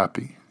 you're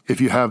happy. If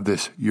you have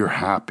this, you're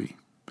happy.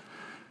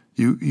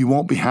 You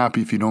won't be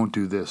happy if you don't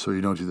do this or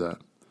you don't do that.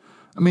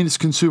 I mean, it's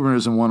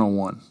consumerism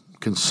 101.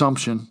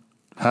 Consumption,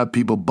 have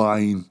people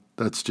buying,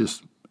 that's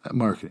just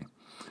marketing.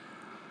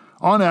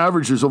 On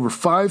average, there's over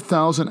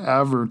 5,000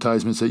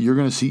 advertisements that you're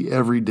going to see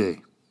every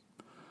day.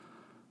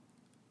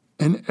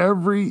 And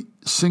every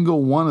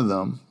single one of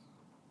them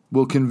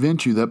will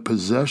convince you that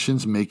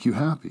possessions make you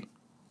happy.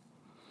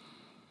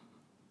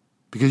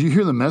 Because you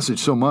hear the message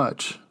so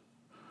much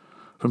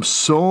from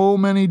so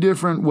many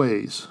different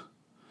ways,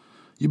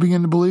 you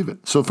begin to believe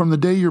it. So from the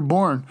day you're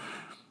born,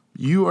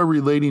 you are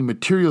relating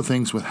material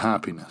things with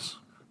happiness.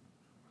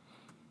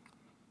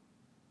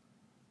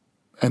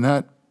 And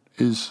that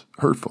is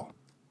hurtful.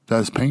 That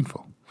is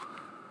painful.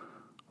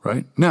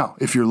 Right? Now,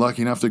 if you're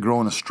lucky enough to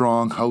grow in a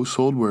strong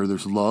household where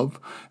there's love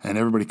and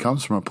everybody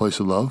comes from a place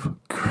of love,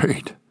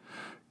 great.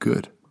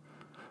 Good.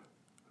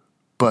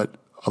 But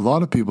a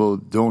lot of people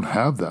don't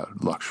have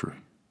that luxury.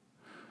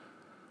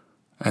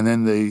 And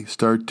then they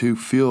start to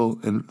feel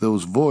in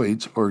those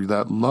voids or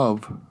that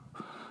love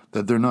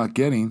that they're not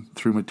getting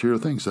through material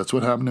things. That's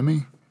what happened to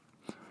me.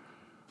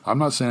 I'm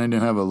not saying I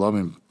didn't have a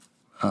loving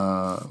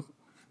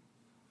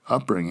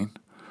upbringing.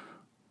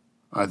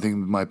 I think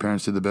my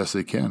parents did the best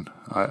they can.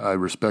 I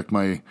respect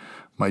my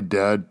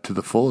dad to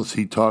the fullest.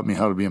 He taught me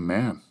how to be a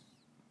man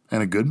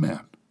and a good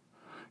man.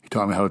 He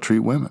taught me how to treat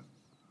women.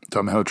 He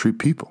taught me how to treat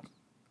people.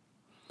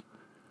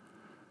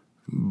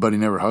 But he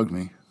never hugged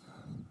me.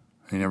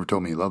 He never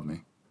told me he loved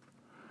me.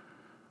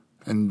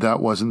 And that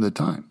wasn't the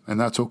time. And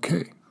that's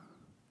okay.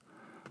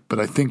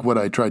 But I think what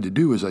I tried to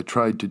do is I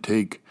tried to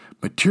take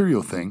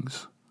material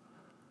things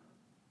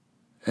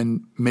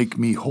and make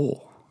me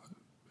whole.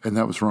 And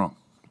that was wrong.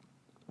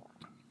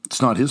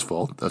 It's not his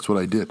fault. That's what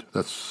I did.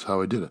 That's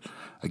how I did it.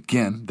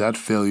 Again, that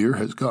failure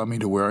has got me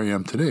to where I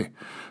am today.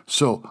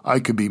 So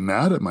I could be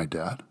mad at my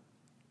dad.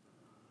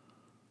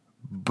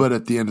 But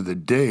at the end of the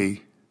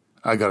day,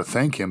 I got to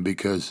thank him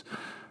because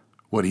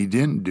what he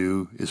didn't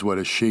do is what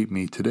has shaped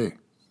me today.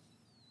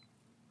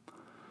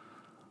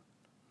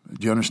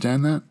 Do you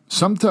understand that?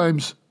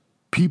 Sometimes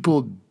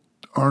people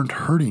aren't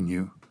hurting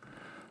you.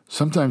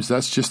 Sometimes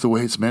that's just the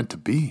way it's meant to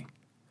be.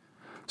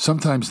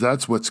 Sometimes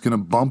that's what's going to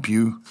bump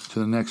you to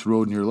the next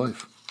road in your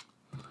life.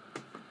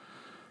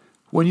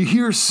 When you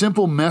hear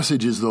simple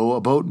messages, though,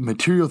 about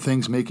material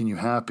things making you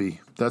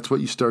happy, that's what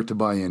you start to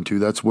buy into.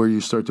 That's where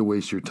you start to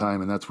waste your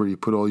time, and that's where you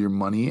put all your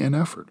money and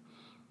effort.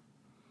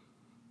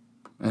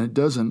 And it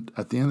doesn't,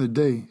 at the end of the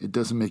day, it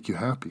doesn't make you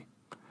happy.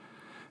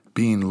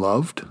 Being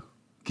loved,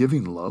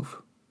 giving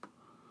love,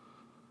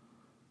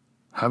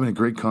 having a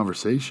great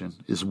conversation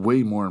is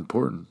way more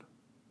important,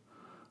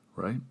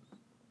 right?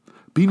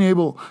 Being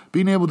able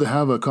to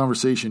have a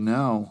conversation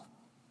now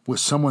with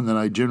someone that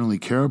I genuinely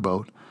care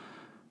about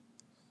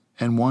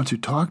and want to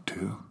talk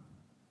to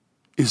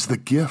is the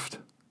gift.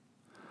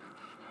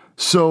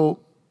 So,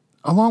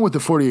 along with the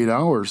 48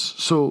 hours,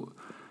 so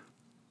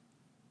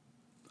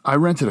I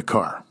rented a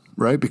car,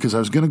 right? Because I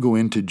was going to go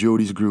into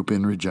Jody's group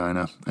in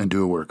Regina and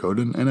do a workout,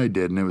 and I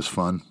did, and it was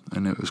fun,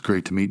 and it was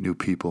great to meet new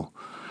people.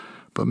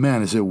 But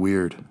man, is it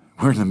weird.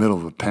 We're in the middle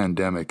of a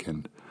pandemic,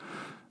 and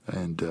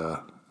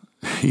a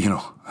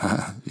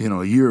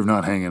year of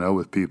not hanging out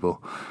with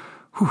people,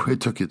 it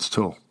took its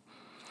toll.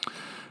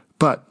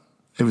 But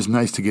it was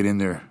nice to get in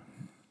there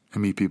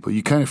and meet people.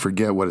 You kind of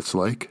forget what it's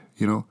like,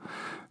 And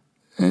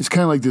it's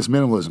kind of like this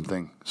minimalism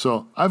thing.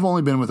 So I've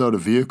only been without a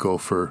vehicle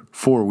for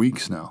 4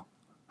 weeks now.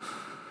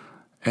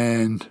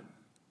 And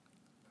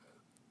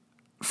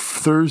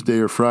Thursday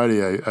or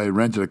Friday, I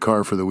rented a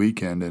car for the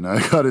weekend, and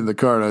I got in the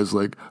car and I was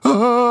like,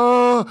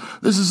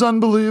 this is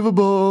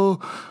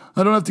unbelievable.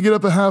 I don't have to get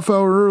up a half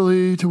hour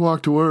early to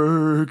walk to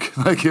work.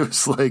 It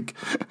was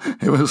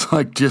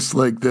like just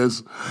like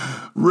this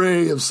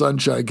ray of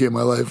sunshine came in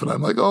my life. And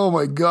I'm like, oh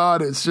my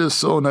God, it's just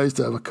so nice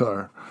to have a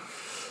car.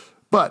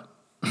 But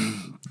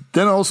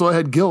then also I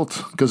had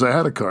guilt because I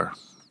had a car.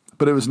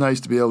 But it was nice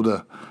to be able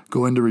to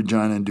go into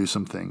Regina and do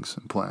some things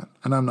and plan.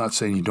 And I'm not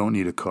saying you don't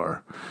need a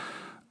car.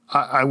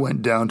 I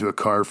went down to a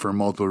car for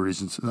multiple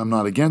reasons. And I'm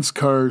not against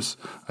cars.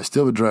 I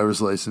still have a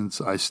driver's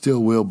license. I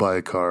still will buy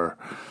a car.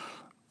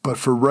 But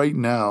for right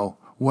now,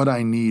 what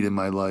I need in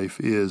my life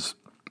is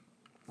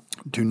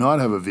to not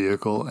have a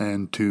vehicle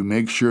and to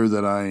make sure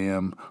that I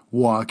am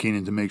walking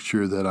and to make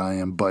sure that I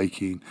am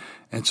biking.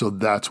 And so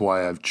that's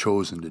why I've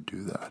chosen to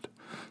do that.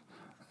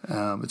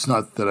 It's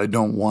not that I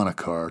don't want a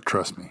car,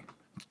 trust me.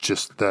 It's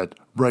just that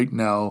right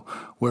now,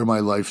 where my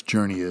life's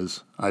journey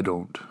is, I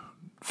don't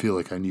feel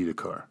like I need a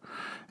car.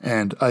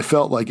 And I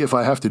felt like if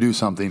I have to do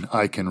something,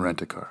 I can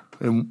rent a car,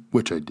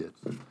 which I did.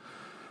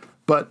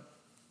 But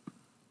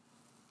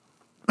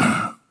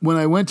when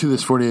I went to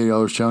this 48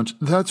 Hours Challenge,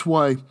 that's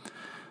why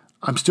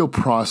I'm still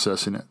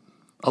processing it.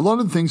 A lot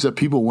of the things that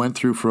people went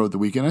through throughout the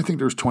weekend, I think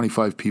there's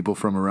 25 people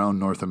from around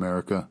North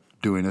America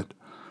doing it.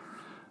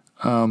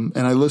 And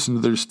I listened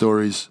to their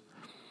stories,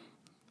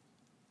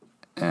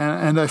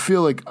 and I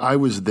feel like I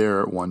was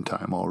there at one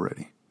time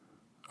already.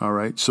 All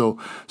right, so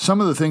some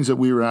of the things that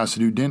we were asked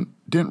to do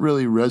didn't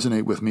really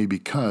resonate with me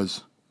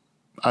because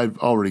I've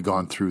already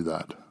gone through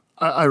that.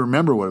 I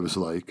remember what it was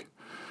like,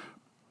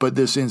 but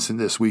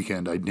this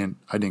weekend, I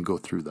didn't go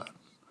through that,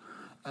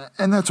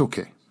 and that's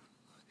okay.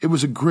 It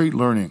was a great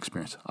learning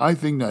experience. I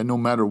think that no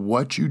matter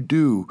what you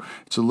do,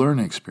 it's a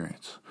learning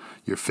experience.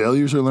 Your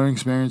failures are learning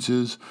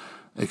experiences.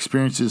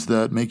 Experiences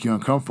that make you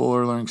uncomfortable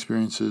are learning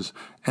experiences.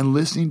 And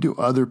listening to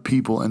other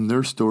people and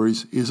their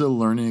stories is a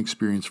learning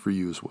experience for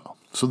you as well.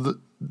 So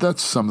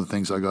that's some of the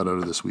things I got out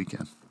of this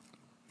weekend.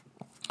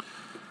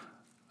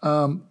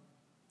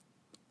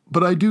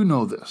 But I do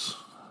know this.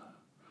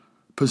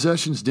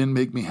 Possessions didn't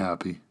make me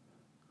happy.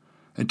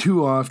 And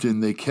too often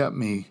they kept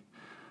me,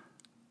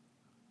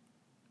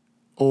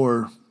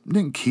 or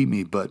didn't keep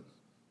me, but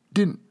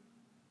didn't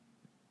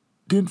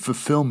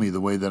fulfill me the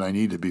way that I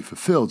needed to be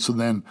fulfilled. So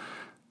then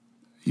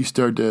you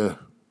start to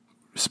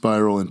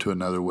spiral into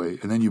another way,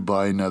 and then you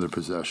buy another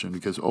possession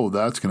because,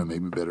 that's going to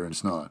make me better, and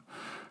it's not.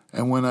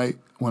 And when I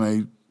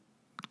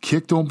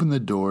kicked open the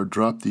door,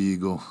 dropped the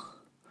eagle,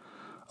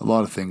 a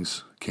lot of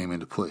things came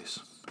into place.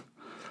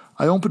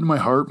 I opened my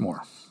heart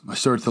more. I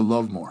started to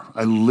love more.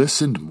 I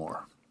listened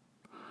more,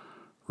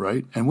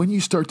 right? And when you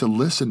start to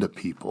listen to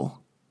people,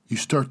 you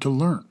start to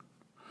learn.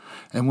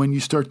 And when you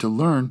start to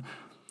learn,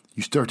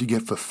 you start to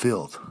get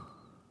fulfilled.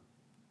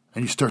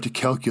 And you start to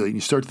calculate, and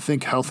you start to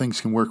think how things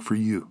can work for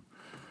you.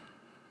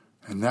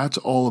 And that's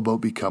all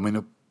about becoming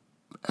an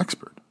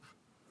expert.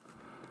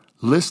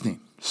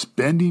 Listening,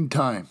 spending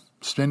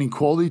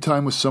quality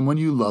time with someone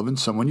you love and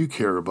someone you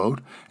care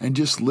about, and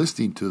just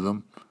listening to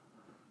them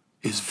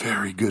is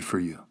very good for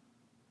you.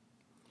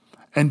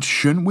 And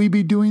shouldn't we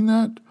be doing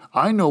that?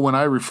 I know when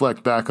I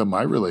reflect back on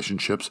my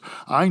relationships,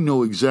 I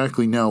know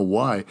exactly now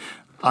why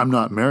I'm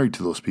not married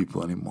to those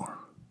people anymore.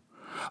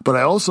 But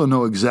I also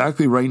know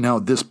exactly right now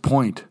at this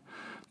point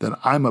that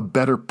I'm a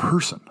better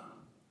person.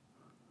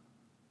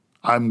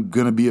 I'm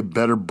going to be a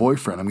better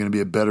boyfriend. I'm going to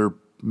be a better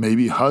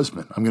maybe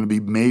husband. I'm going to be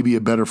maybe a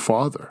better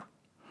father.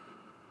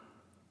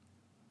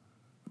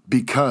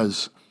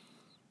 Because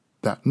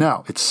that.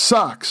 Now, it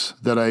sucks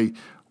that I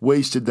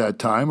wasted that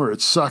time, or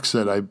it sucks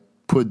that I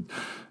put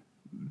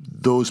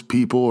those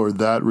people or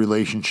that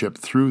relationship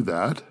through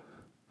that.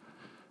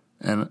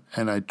 And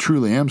I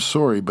truly am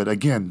sorry. But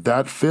again,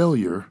 that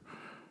failure,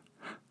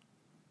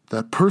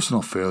 that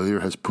personal failure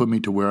has put me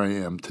to where I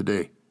am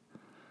today.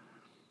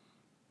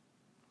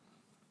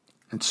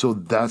 And so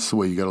that's the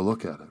way you got to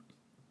look at it.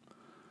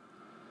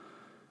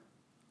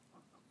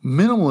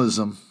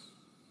 Minimalism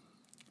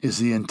is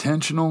the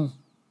intentional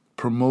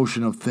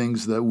promotion of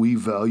things that we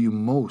value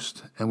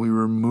most, and we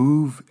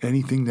remove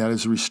anything that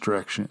is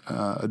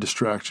a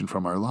distraction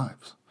from our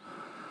lives.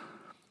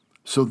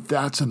 So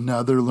that's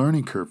another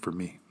learning curve for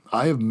me.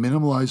 I have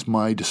minimalized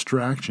my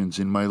distractions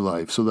in my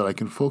life so that I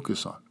can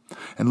focus on.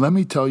 And let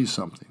me tell you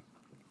something.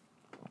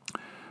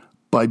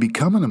 By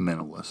becoming a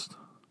minimalist,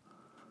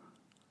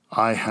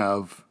 I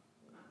have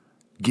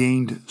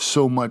gained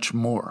so much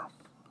more.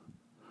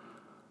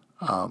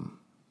 I'm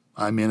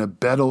in a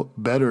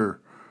better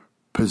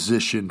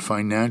position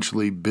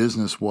financially,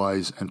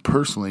 business-wise, and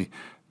personally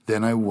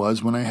than I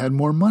was when I had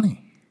more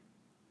money.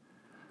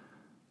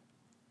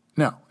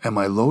 Now, am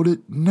I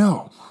loaded?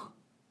 No.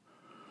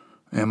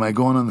 Am I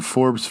going on the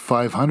Forbes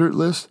 500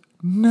 list?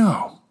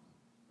 No.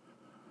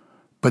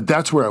 But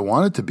that's where I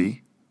wanted to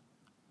be.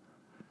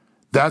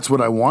 That's what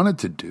I wanted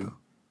to do.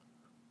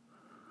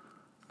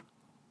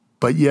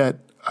 But yet,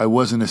 I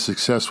wasn't as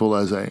successful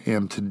as I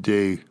am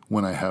today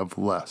when I have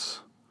less.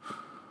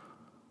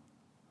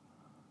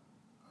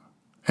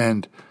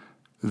 And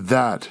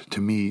that, to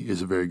me,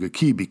 is a very good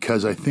key,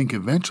 because I think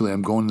eventually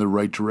I'm going in the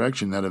right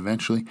direction, that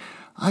eventually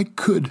I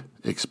could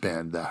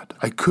expand that.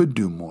 I could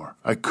do more.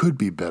 I could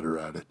be better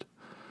at it.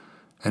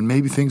 And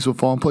maybe things will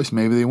fall in place.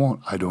 Maybe they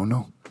won't. I don't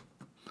know.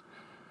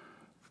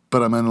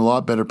 But I'm in a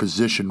lot better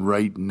position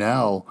right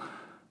now,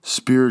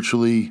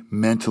 spiritually,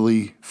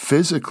 mentally,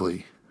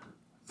 physically,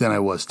 than I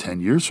was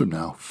 10 years from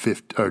now,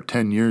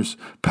 10 years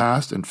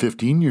past and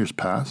 15 years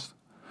past.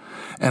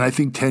 And I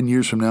think 10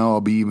 years from now,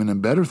 I'll be even a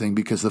better thing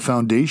because the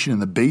foundation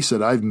and the base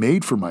that I've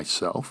made for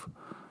myself,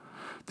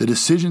 the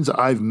decisions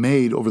I've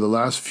made over the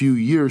last few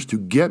years to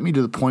get me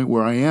to the point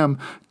where I am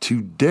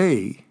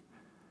today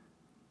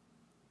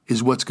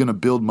is what's going to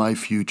build my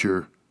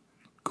future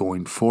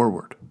going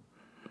forward.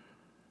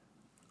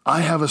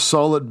 I have a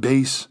solid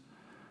base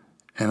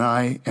and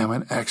I am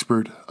an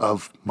expert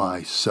of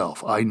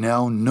myself. I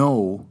now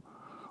know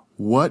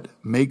what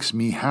makes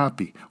me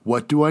happy.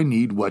 What do I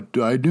need? What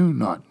do I do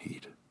not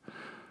need?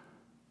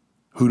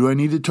 Who do I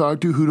need to talk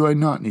to? Who do I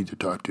not need to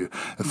talk to?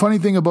 The funny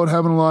thing about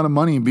having a lot of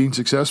money and being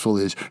successful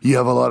is you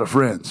have a lot of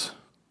friends.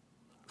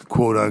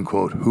 Quote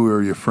unquote, who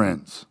are your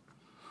friends?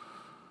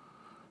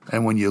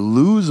 And when you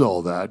lose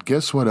all that,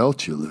 guess what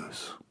else you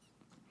lose?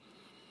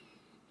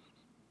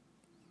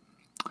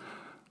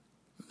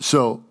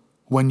 So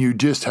when you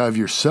just have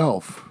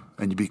yourself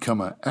and you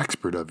become an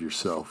expert of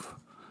yourself,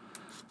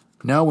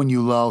 now when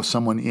you allow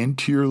someone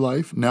into your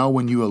life, now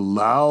when you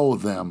allow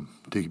them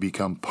to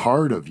become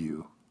part of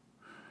you,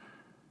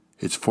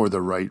 it's for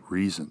the right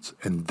reasons.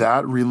 And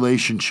that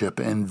relationship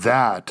and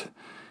that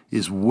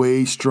is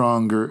way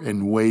stronger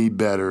and way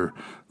better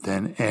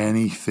than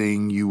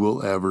anything you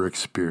will ever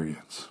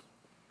experience.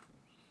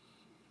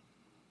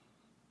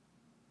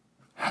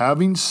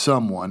 Having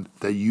someone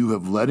that you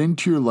have let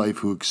into your life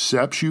who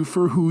accepts you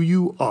for who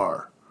you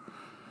are,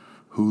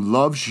 who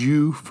loves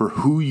you for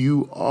who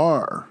you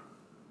are,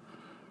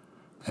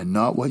 and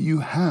not what you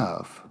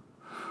have,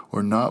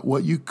 or not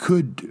what you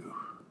could do,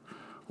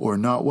 or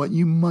not what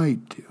you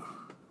might do.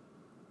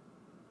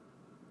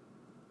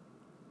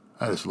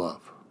 That is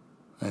love.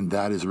 And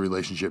that is a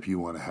relationship you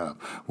want to have.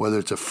 Whether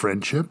it's a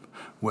friendship,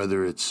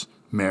 whether it's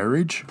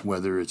marriage,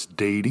 whether it's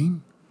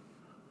dating.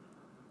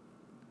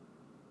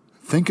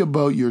 Think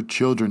about your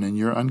children and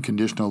your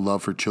unconditional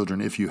love for children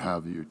if you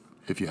have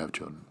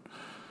children,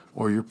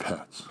 or your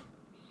pets.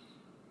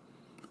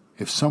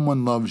 If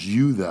someone loves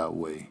you that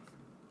way,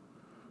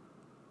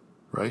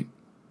 right?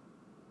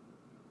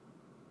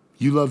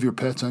 You love your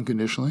pets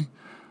unconditionally.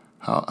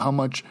 How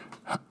much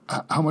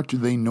do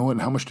they know it,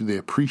 and how much do they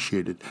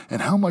appreciate it?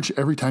 And how much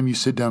every time you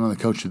sit down on the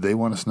couch do they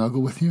want to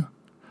snuggle with you?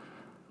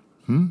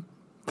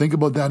 Think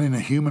about that in a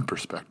human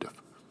perspective.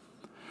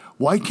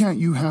 Why can't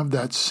you have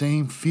that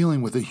same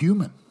feeling with a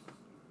human?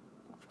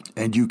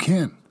 And you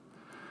can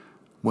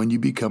when you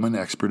become an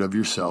expert of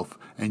yourself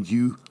and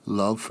you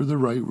love for the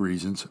right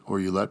reasons, or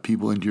you let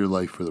people into your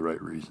life for the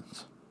right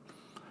reasons.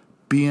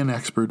 Be an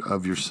expert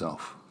of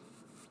yourself.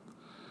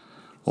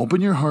 Open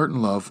your heart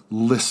and love.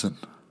 Listen.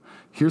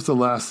 Here's the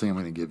last thing I'm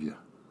going to give you.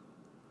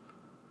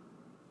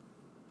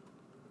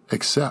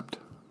 Accept.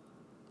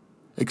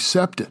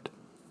 Accept it.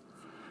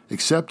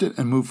 Accept it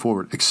and move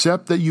forward.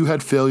 Accept that you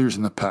had failures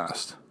in the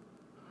past.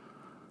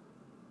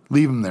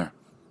 Leave them there.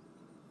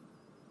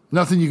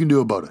 Nothing you can do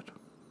about it.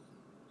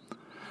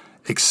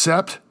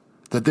 Accept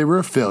that they were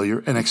a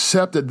failure and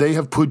accept that they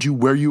have put you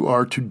where you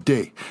are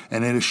today,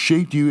 and it has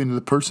shaped you into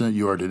the person that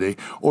you are today,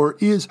 or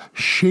is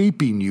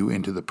shaping you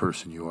into the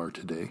person you are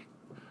today.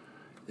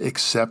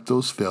 Accept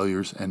those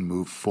failures and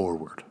move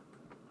forward.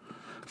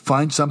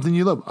 Find something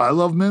you love. I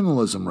love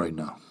minimalism right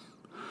now.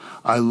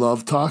 I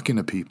love talking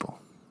to people.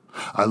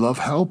 I love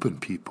helping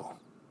people.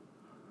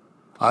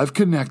 I've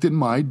connected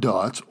my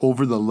dots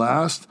over the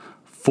last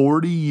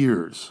 40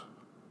 years.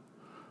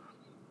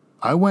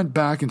 I went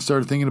back and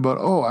started thinking about,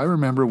 I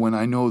remember when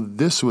I know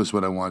this was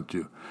what I want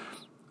to do.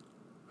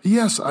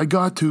 Yes, I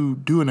got to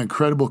do an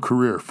incredible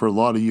career for a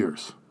lot of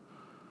years.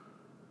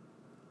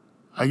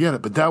 I get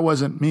it, but that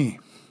wasn't me.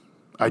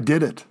 I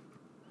did it.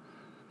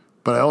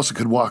 But I also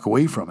could walk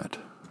away from it.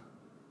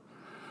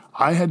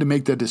 I had to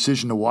make that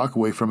decision to walk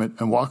away from it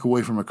and walk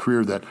away from a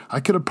career that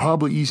I could have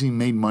probably easily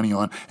made money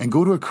on, and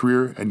go to a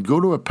career and go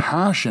to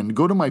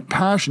my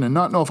passion and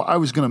not know if I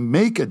was going to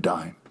make a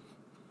dime.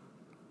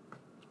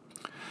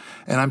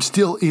 And I'm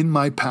still in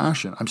my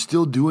passion. I'm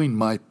still doing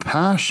my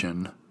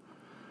passion.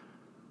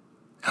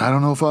 I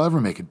don't know if I'll ever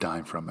make a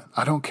dime from it.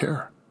 I don't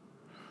care.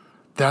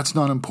 That's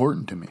not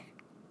important to me.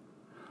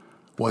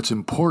 What's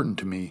important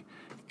to me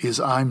is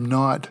I'm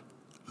not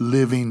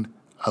living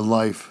a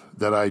life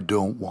that I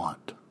don't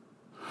want.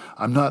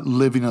 I'm not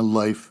living a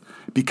life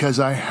because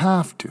I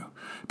have to,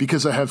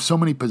 because I have so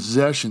many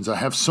possessions. I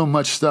have so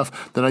much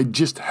stuff that I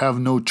just have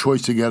no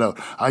choice to get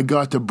out. I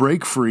got to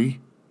break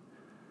free.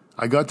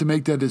 I got to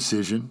make that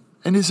decision.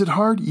 And is it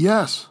hard?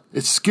 Yes.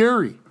 It's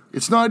scary.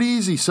 It's not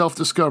easy,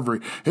 self-discovery.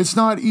 It's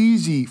not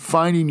easy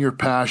finding your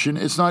passion.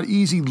 It's not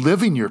easy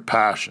living your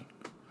passion.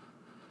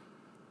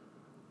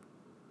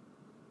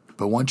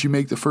 But once you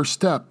make the first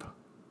step,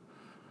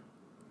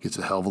 it gets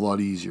a hell of a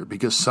lot easier,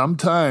 because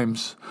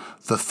sometimes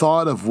the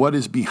thought of what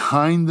is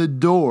behind the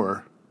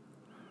door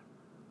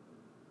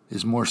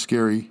is more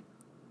scary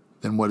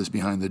than what is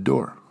behind the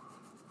door.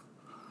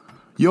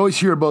 You always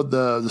hear about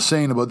the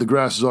saying about the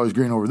grass is always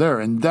green over there,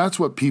 and that's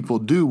what people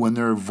do when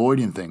they're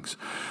avoiding things.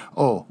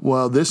 Oh,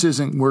 well, this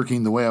isn't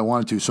working the way I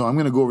want it to, so I'm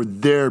going to go over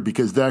there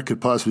because that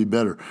could possibly be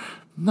better.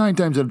 9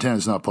 times out of 10,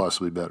 it's not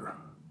possibly better.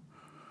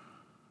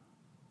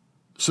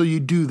 So you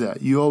do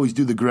that. You always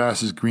do the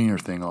grass is greener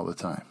thing all the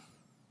time.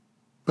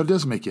 But it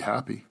doesn't make you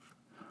happy.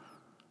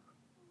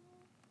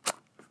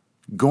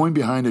 Going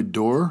behind a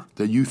door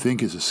that you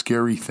think is a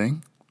scary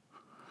thing,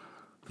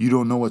 you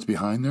don't know what's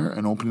behind there,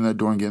 and opening that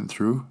door and getting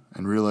through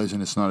and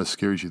realizing it's not as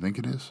scary as you think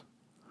it is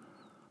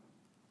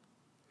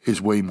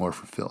way more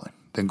fulfilling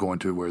than going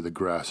to where the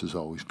grass is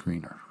always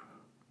greener.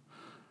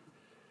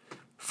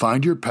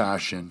 Find your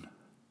passion.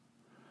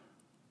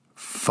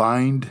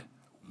 Find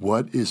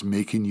what is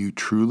making you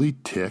truly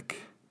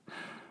tick.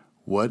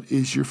 What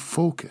is your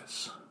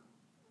focus?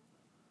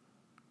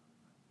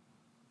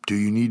 Do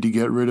you need to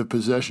get rid of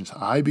possessions?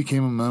 I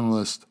became a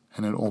minimalist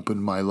and it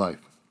opened my life.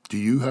 Do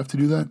you have to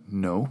do that?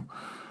 No.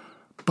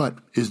 But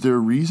is there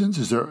reasons?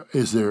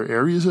 Is there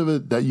areas of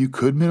it that you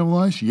could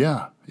minimize?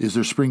 Yeah. Is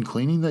there spring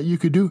cleaning that you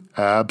could do?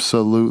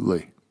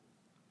 Absolutely.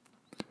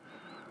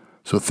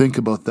 So think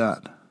about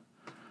that.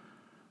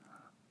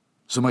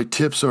 So my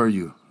tips are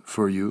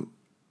for you,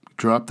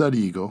 drop that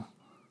ego,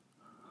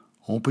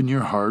 open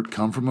your heart,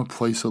 come from a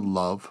place of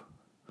love,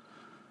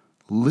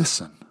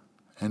 listen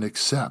and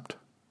accept.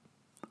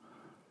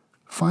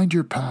 Find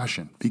your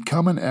passion,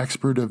 become an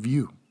expert of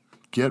you.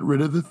 Get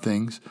rid of the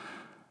things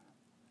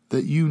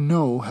that you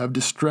know have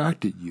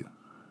distracted you.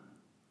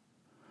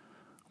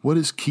 What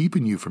is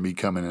keeping you from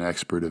becoming an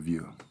expert of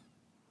you?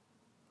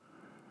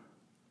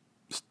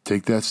 Just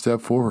take that step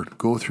forward.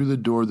 Go through the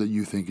door that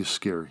you think is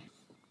scary.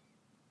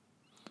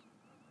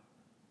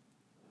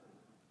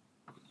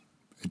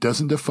 It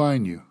doesn't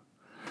define you.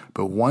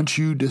 But once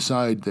you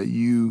decide that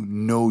you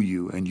know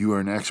you and you are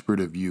an expert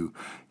of you,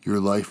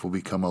 your life will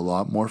become a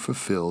lot more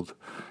fulfilled.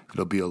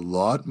 It'll be a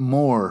lot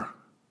more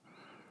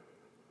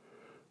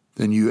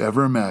than you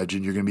ever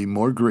imagined. You're going to be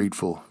more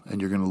grateful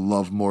and you're going to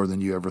love more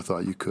than you ever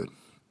thought you could.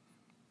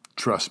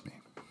 Trust me.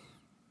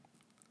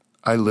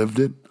 I lived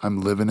it,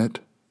 I'm living it,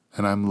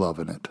 and I'm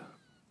loving it.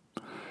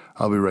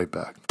 I'll be right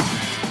back.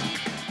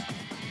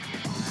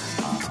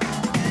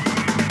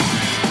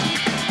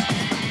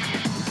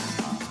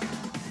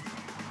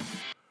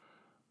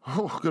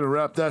 Oh, going to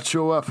wrap that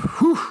show up.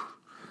 Whew.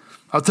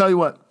 I'll tell you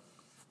what.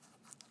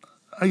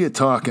 I get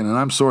talking, and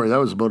I'm sorry. That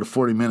was about a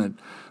 40-minute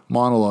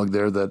monologue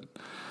there that,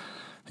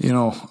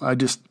 I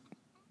just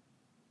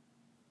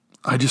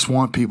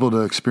want people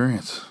to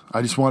experience.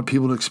 I just want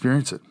people to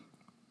experience it.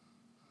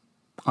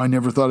 I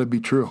never thought it'd be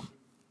true,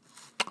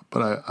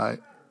 but I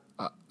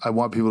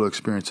want people to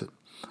experience it.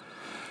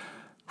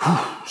 Whew.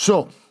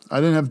 So I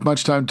didn't have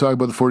much time to talk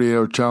about the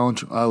 48-hour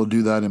challenge. I will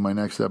do that in my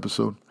next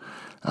episode.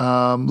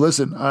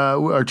 Listen,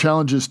 our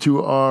challenges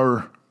to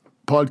our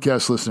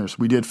podcast listeners.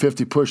 We did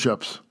 50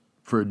 push-ups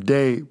for a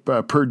day,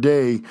 per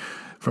day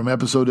from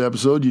episode to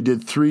episode. You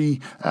did 3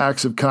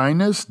 acts of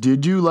kindness.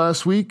 Did you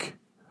last week?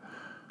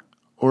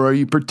 Or are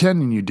you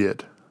pretending you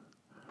did?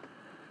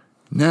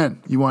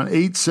 Then you want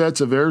 8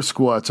 sets of air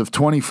squats of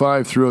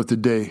 25 throughout the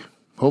day.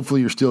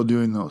 Hopefully you're still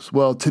doing those.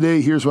 Well,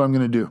 today, here's what I'm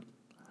going to do.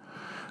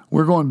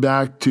 We're going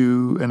back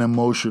to an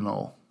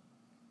emotional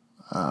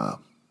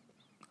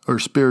or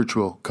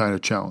spiritual kind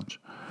of challenge.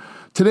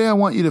 Today, I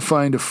want you to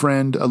find a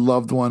friend, a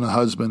loved one, a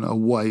husband, a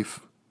wife,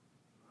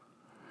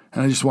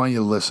 and I just want you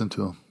to listen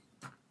to them.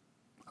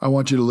 I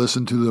want you to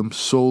listen to them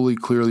solely,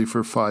 clearly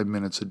for 5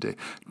 minutes a day.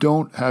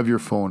 Don't have your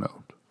phone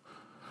out.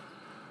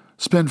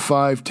 Spend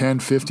 5, 10,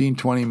 15,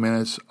 20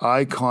 minutes,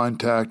 eye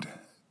contact,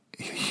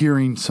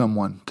 hearing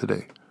someone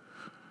today.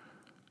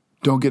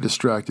 Don't get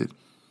distracted.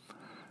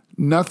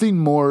 Nothing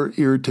more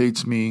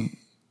irritates me,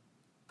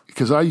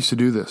 because I used to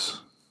do this.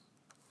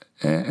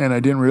 And I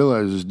didn't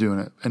realize I was doing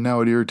it, and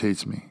now it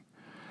irritates me.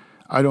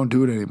 I don't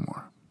do it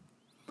anymore.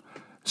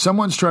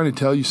 Someone's trying to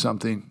tell you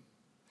something,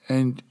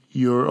 and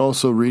you're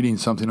also reading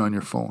something on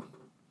your phone.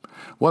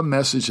 What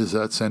message does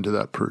that send to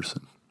that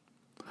person?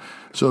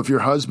 So if your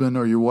husband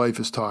or your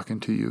wife is talking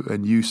to you,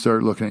 and you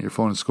start looking at your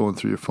phone and scrolling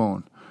through your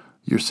phone,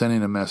 you're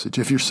sending a message.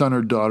 If your son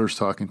or daughter's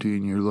talking to you,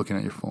 and you're looking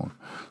at your phone,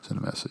 send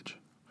a message.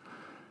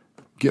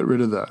 Get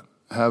rid of that.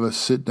 Have a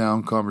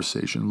sit-down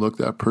conversation. Look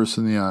that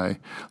person in the eye.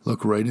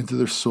 Look right into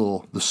their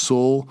soul.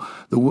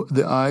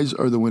 The eyes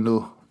are the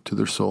window to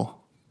their soul.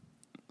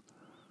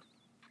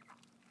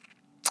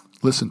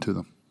 Listen to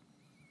them.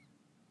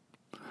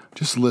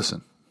 Just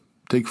listen.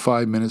 Take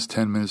 5 minutes,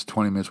 10 minutes,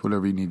 20 minutes,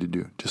 whatever you need to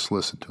do. Just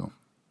listen to them.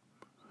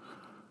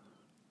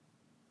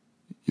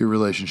 Your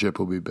relationship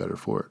will be better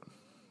for it.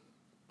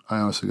 I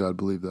honestly, God,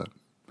 believe that.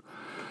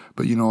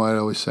 But you know what I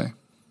always say?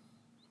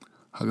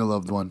 Hug a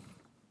loved one.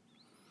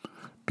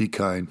 Be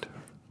kind.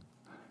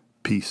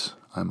 Peace.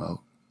 I'm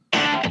out.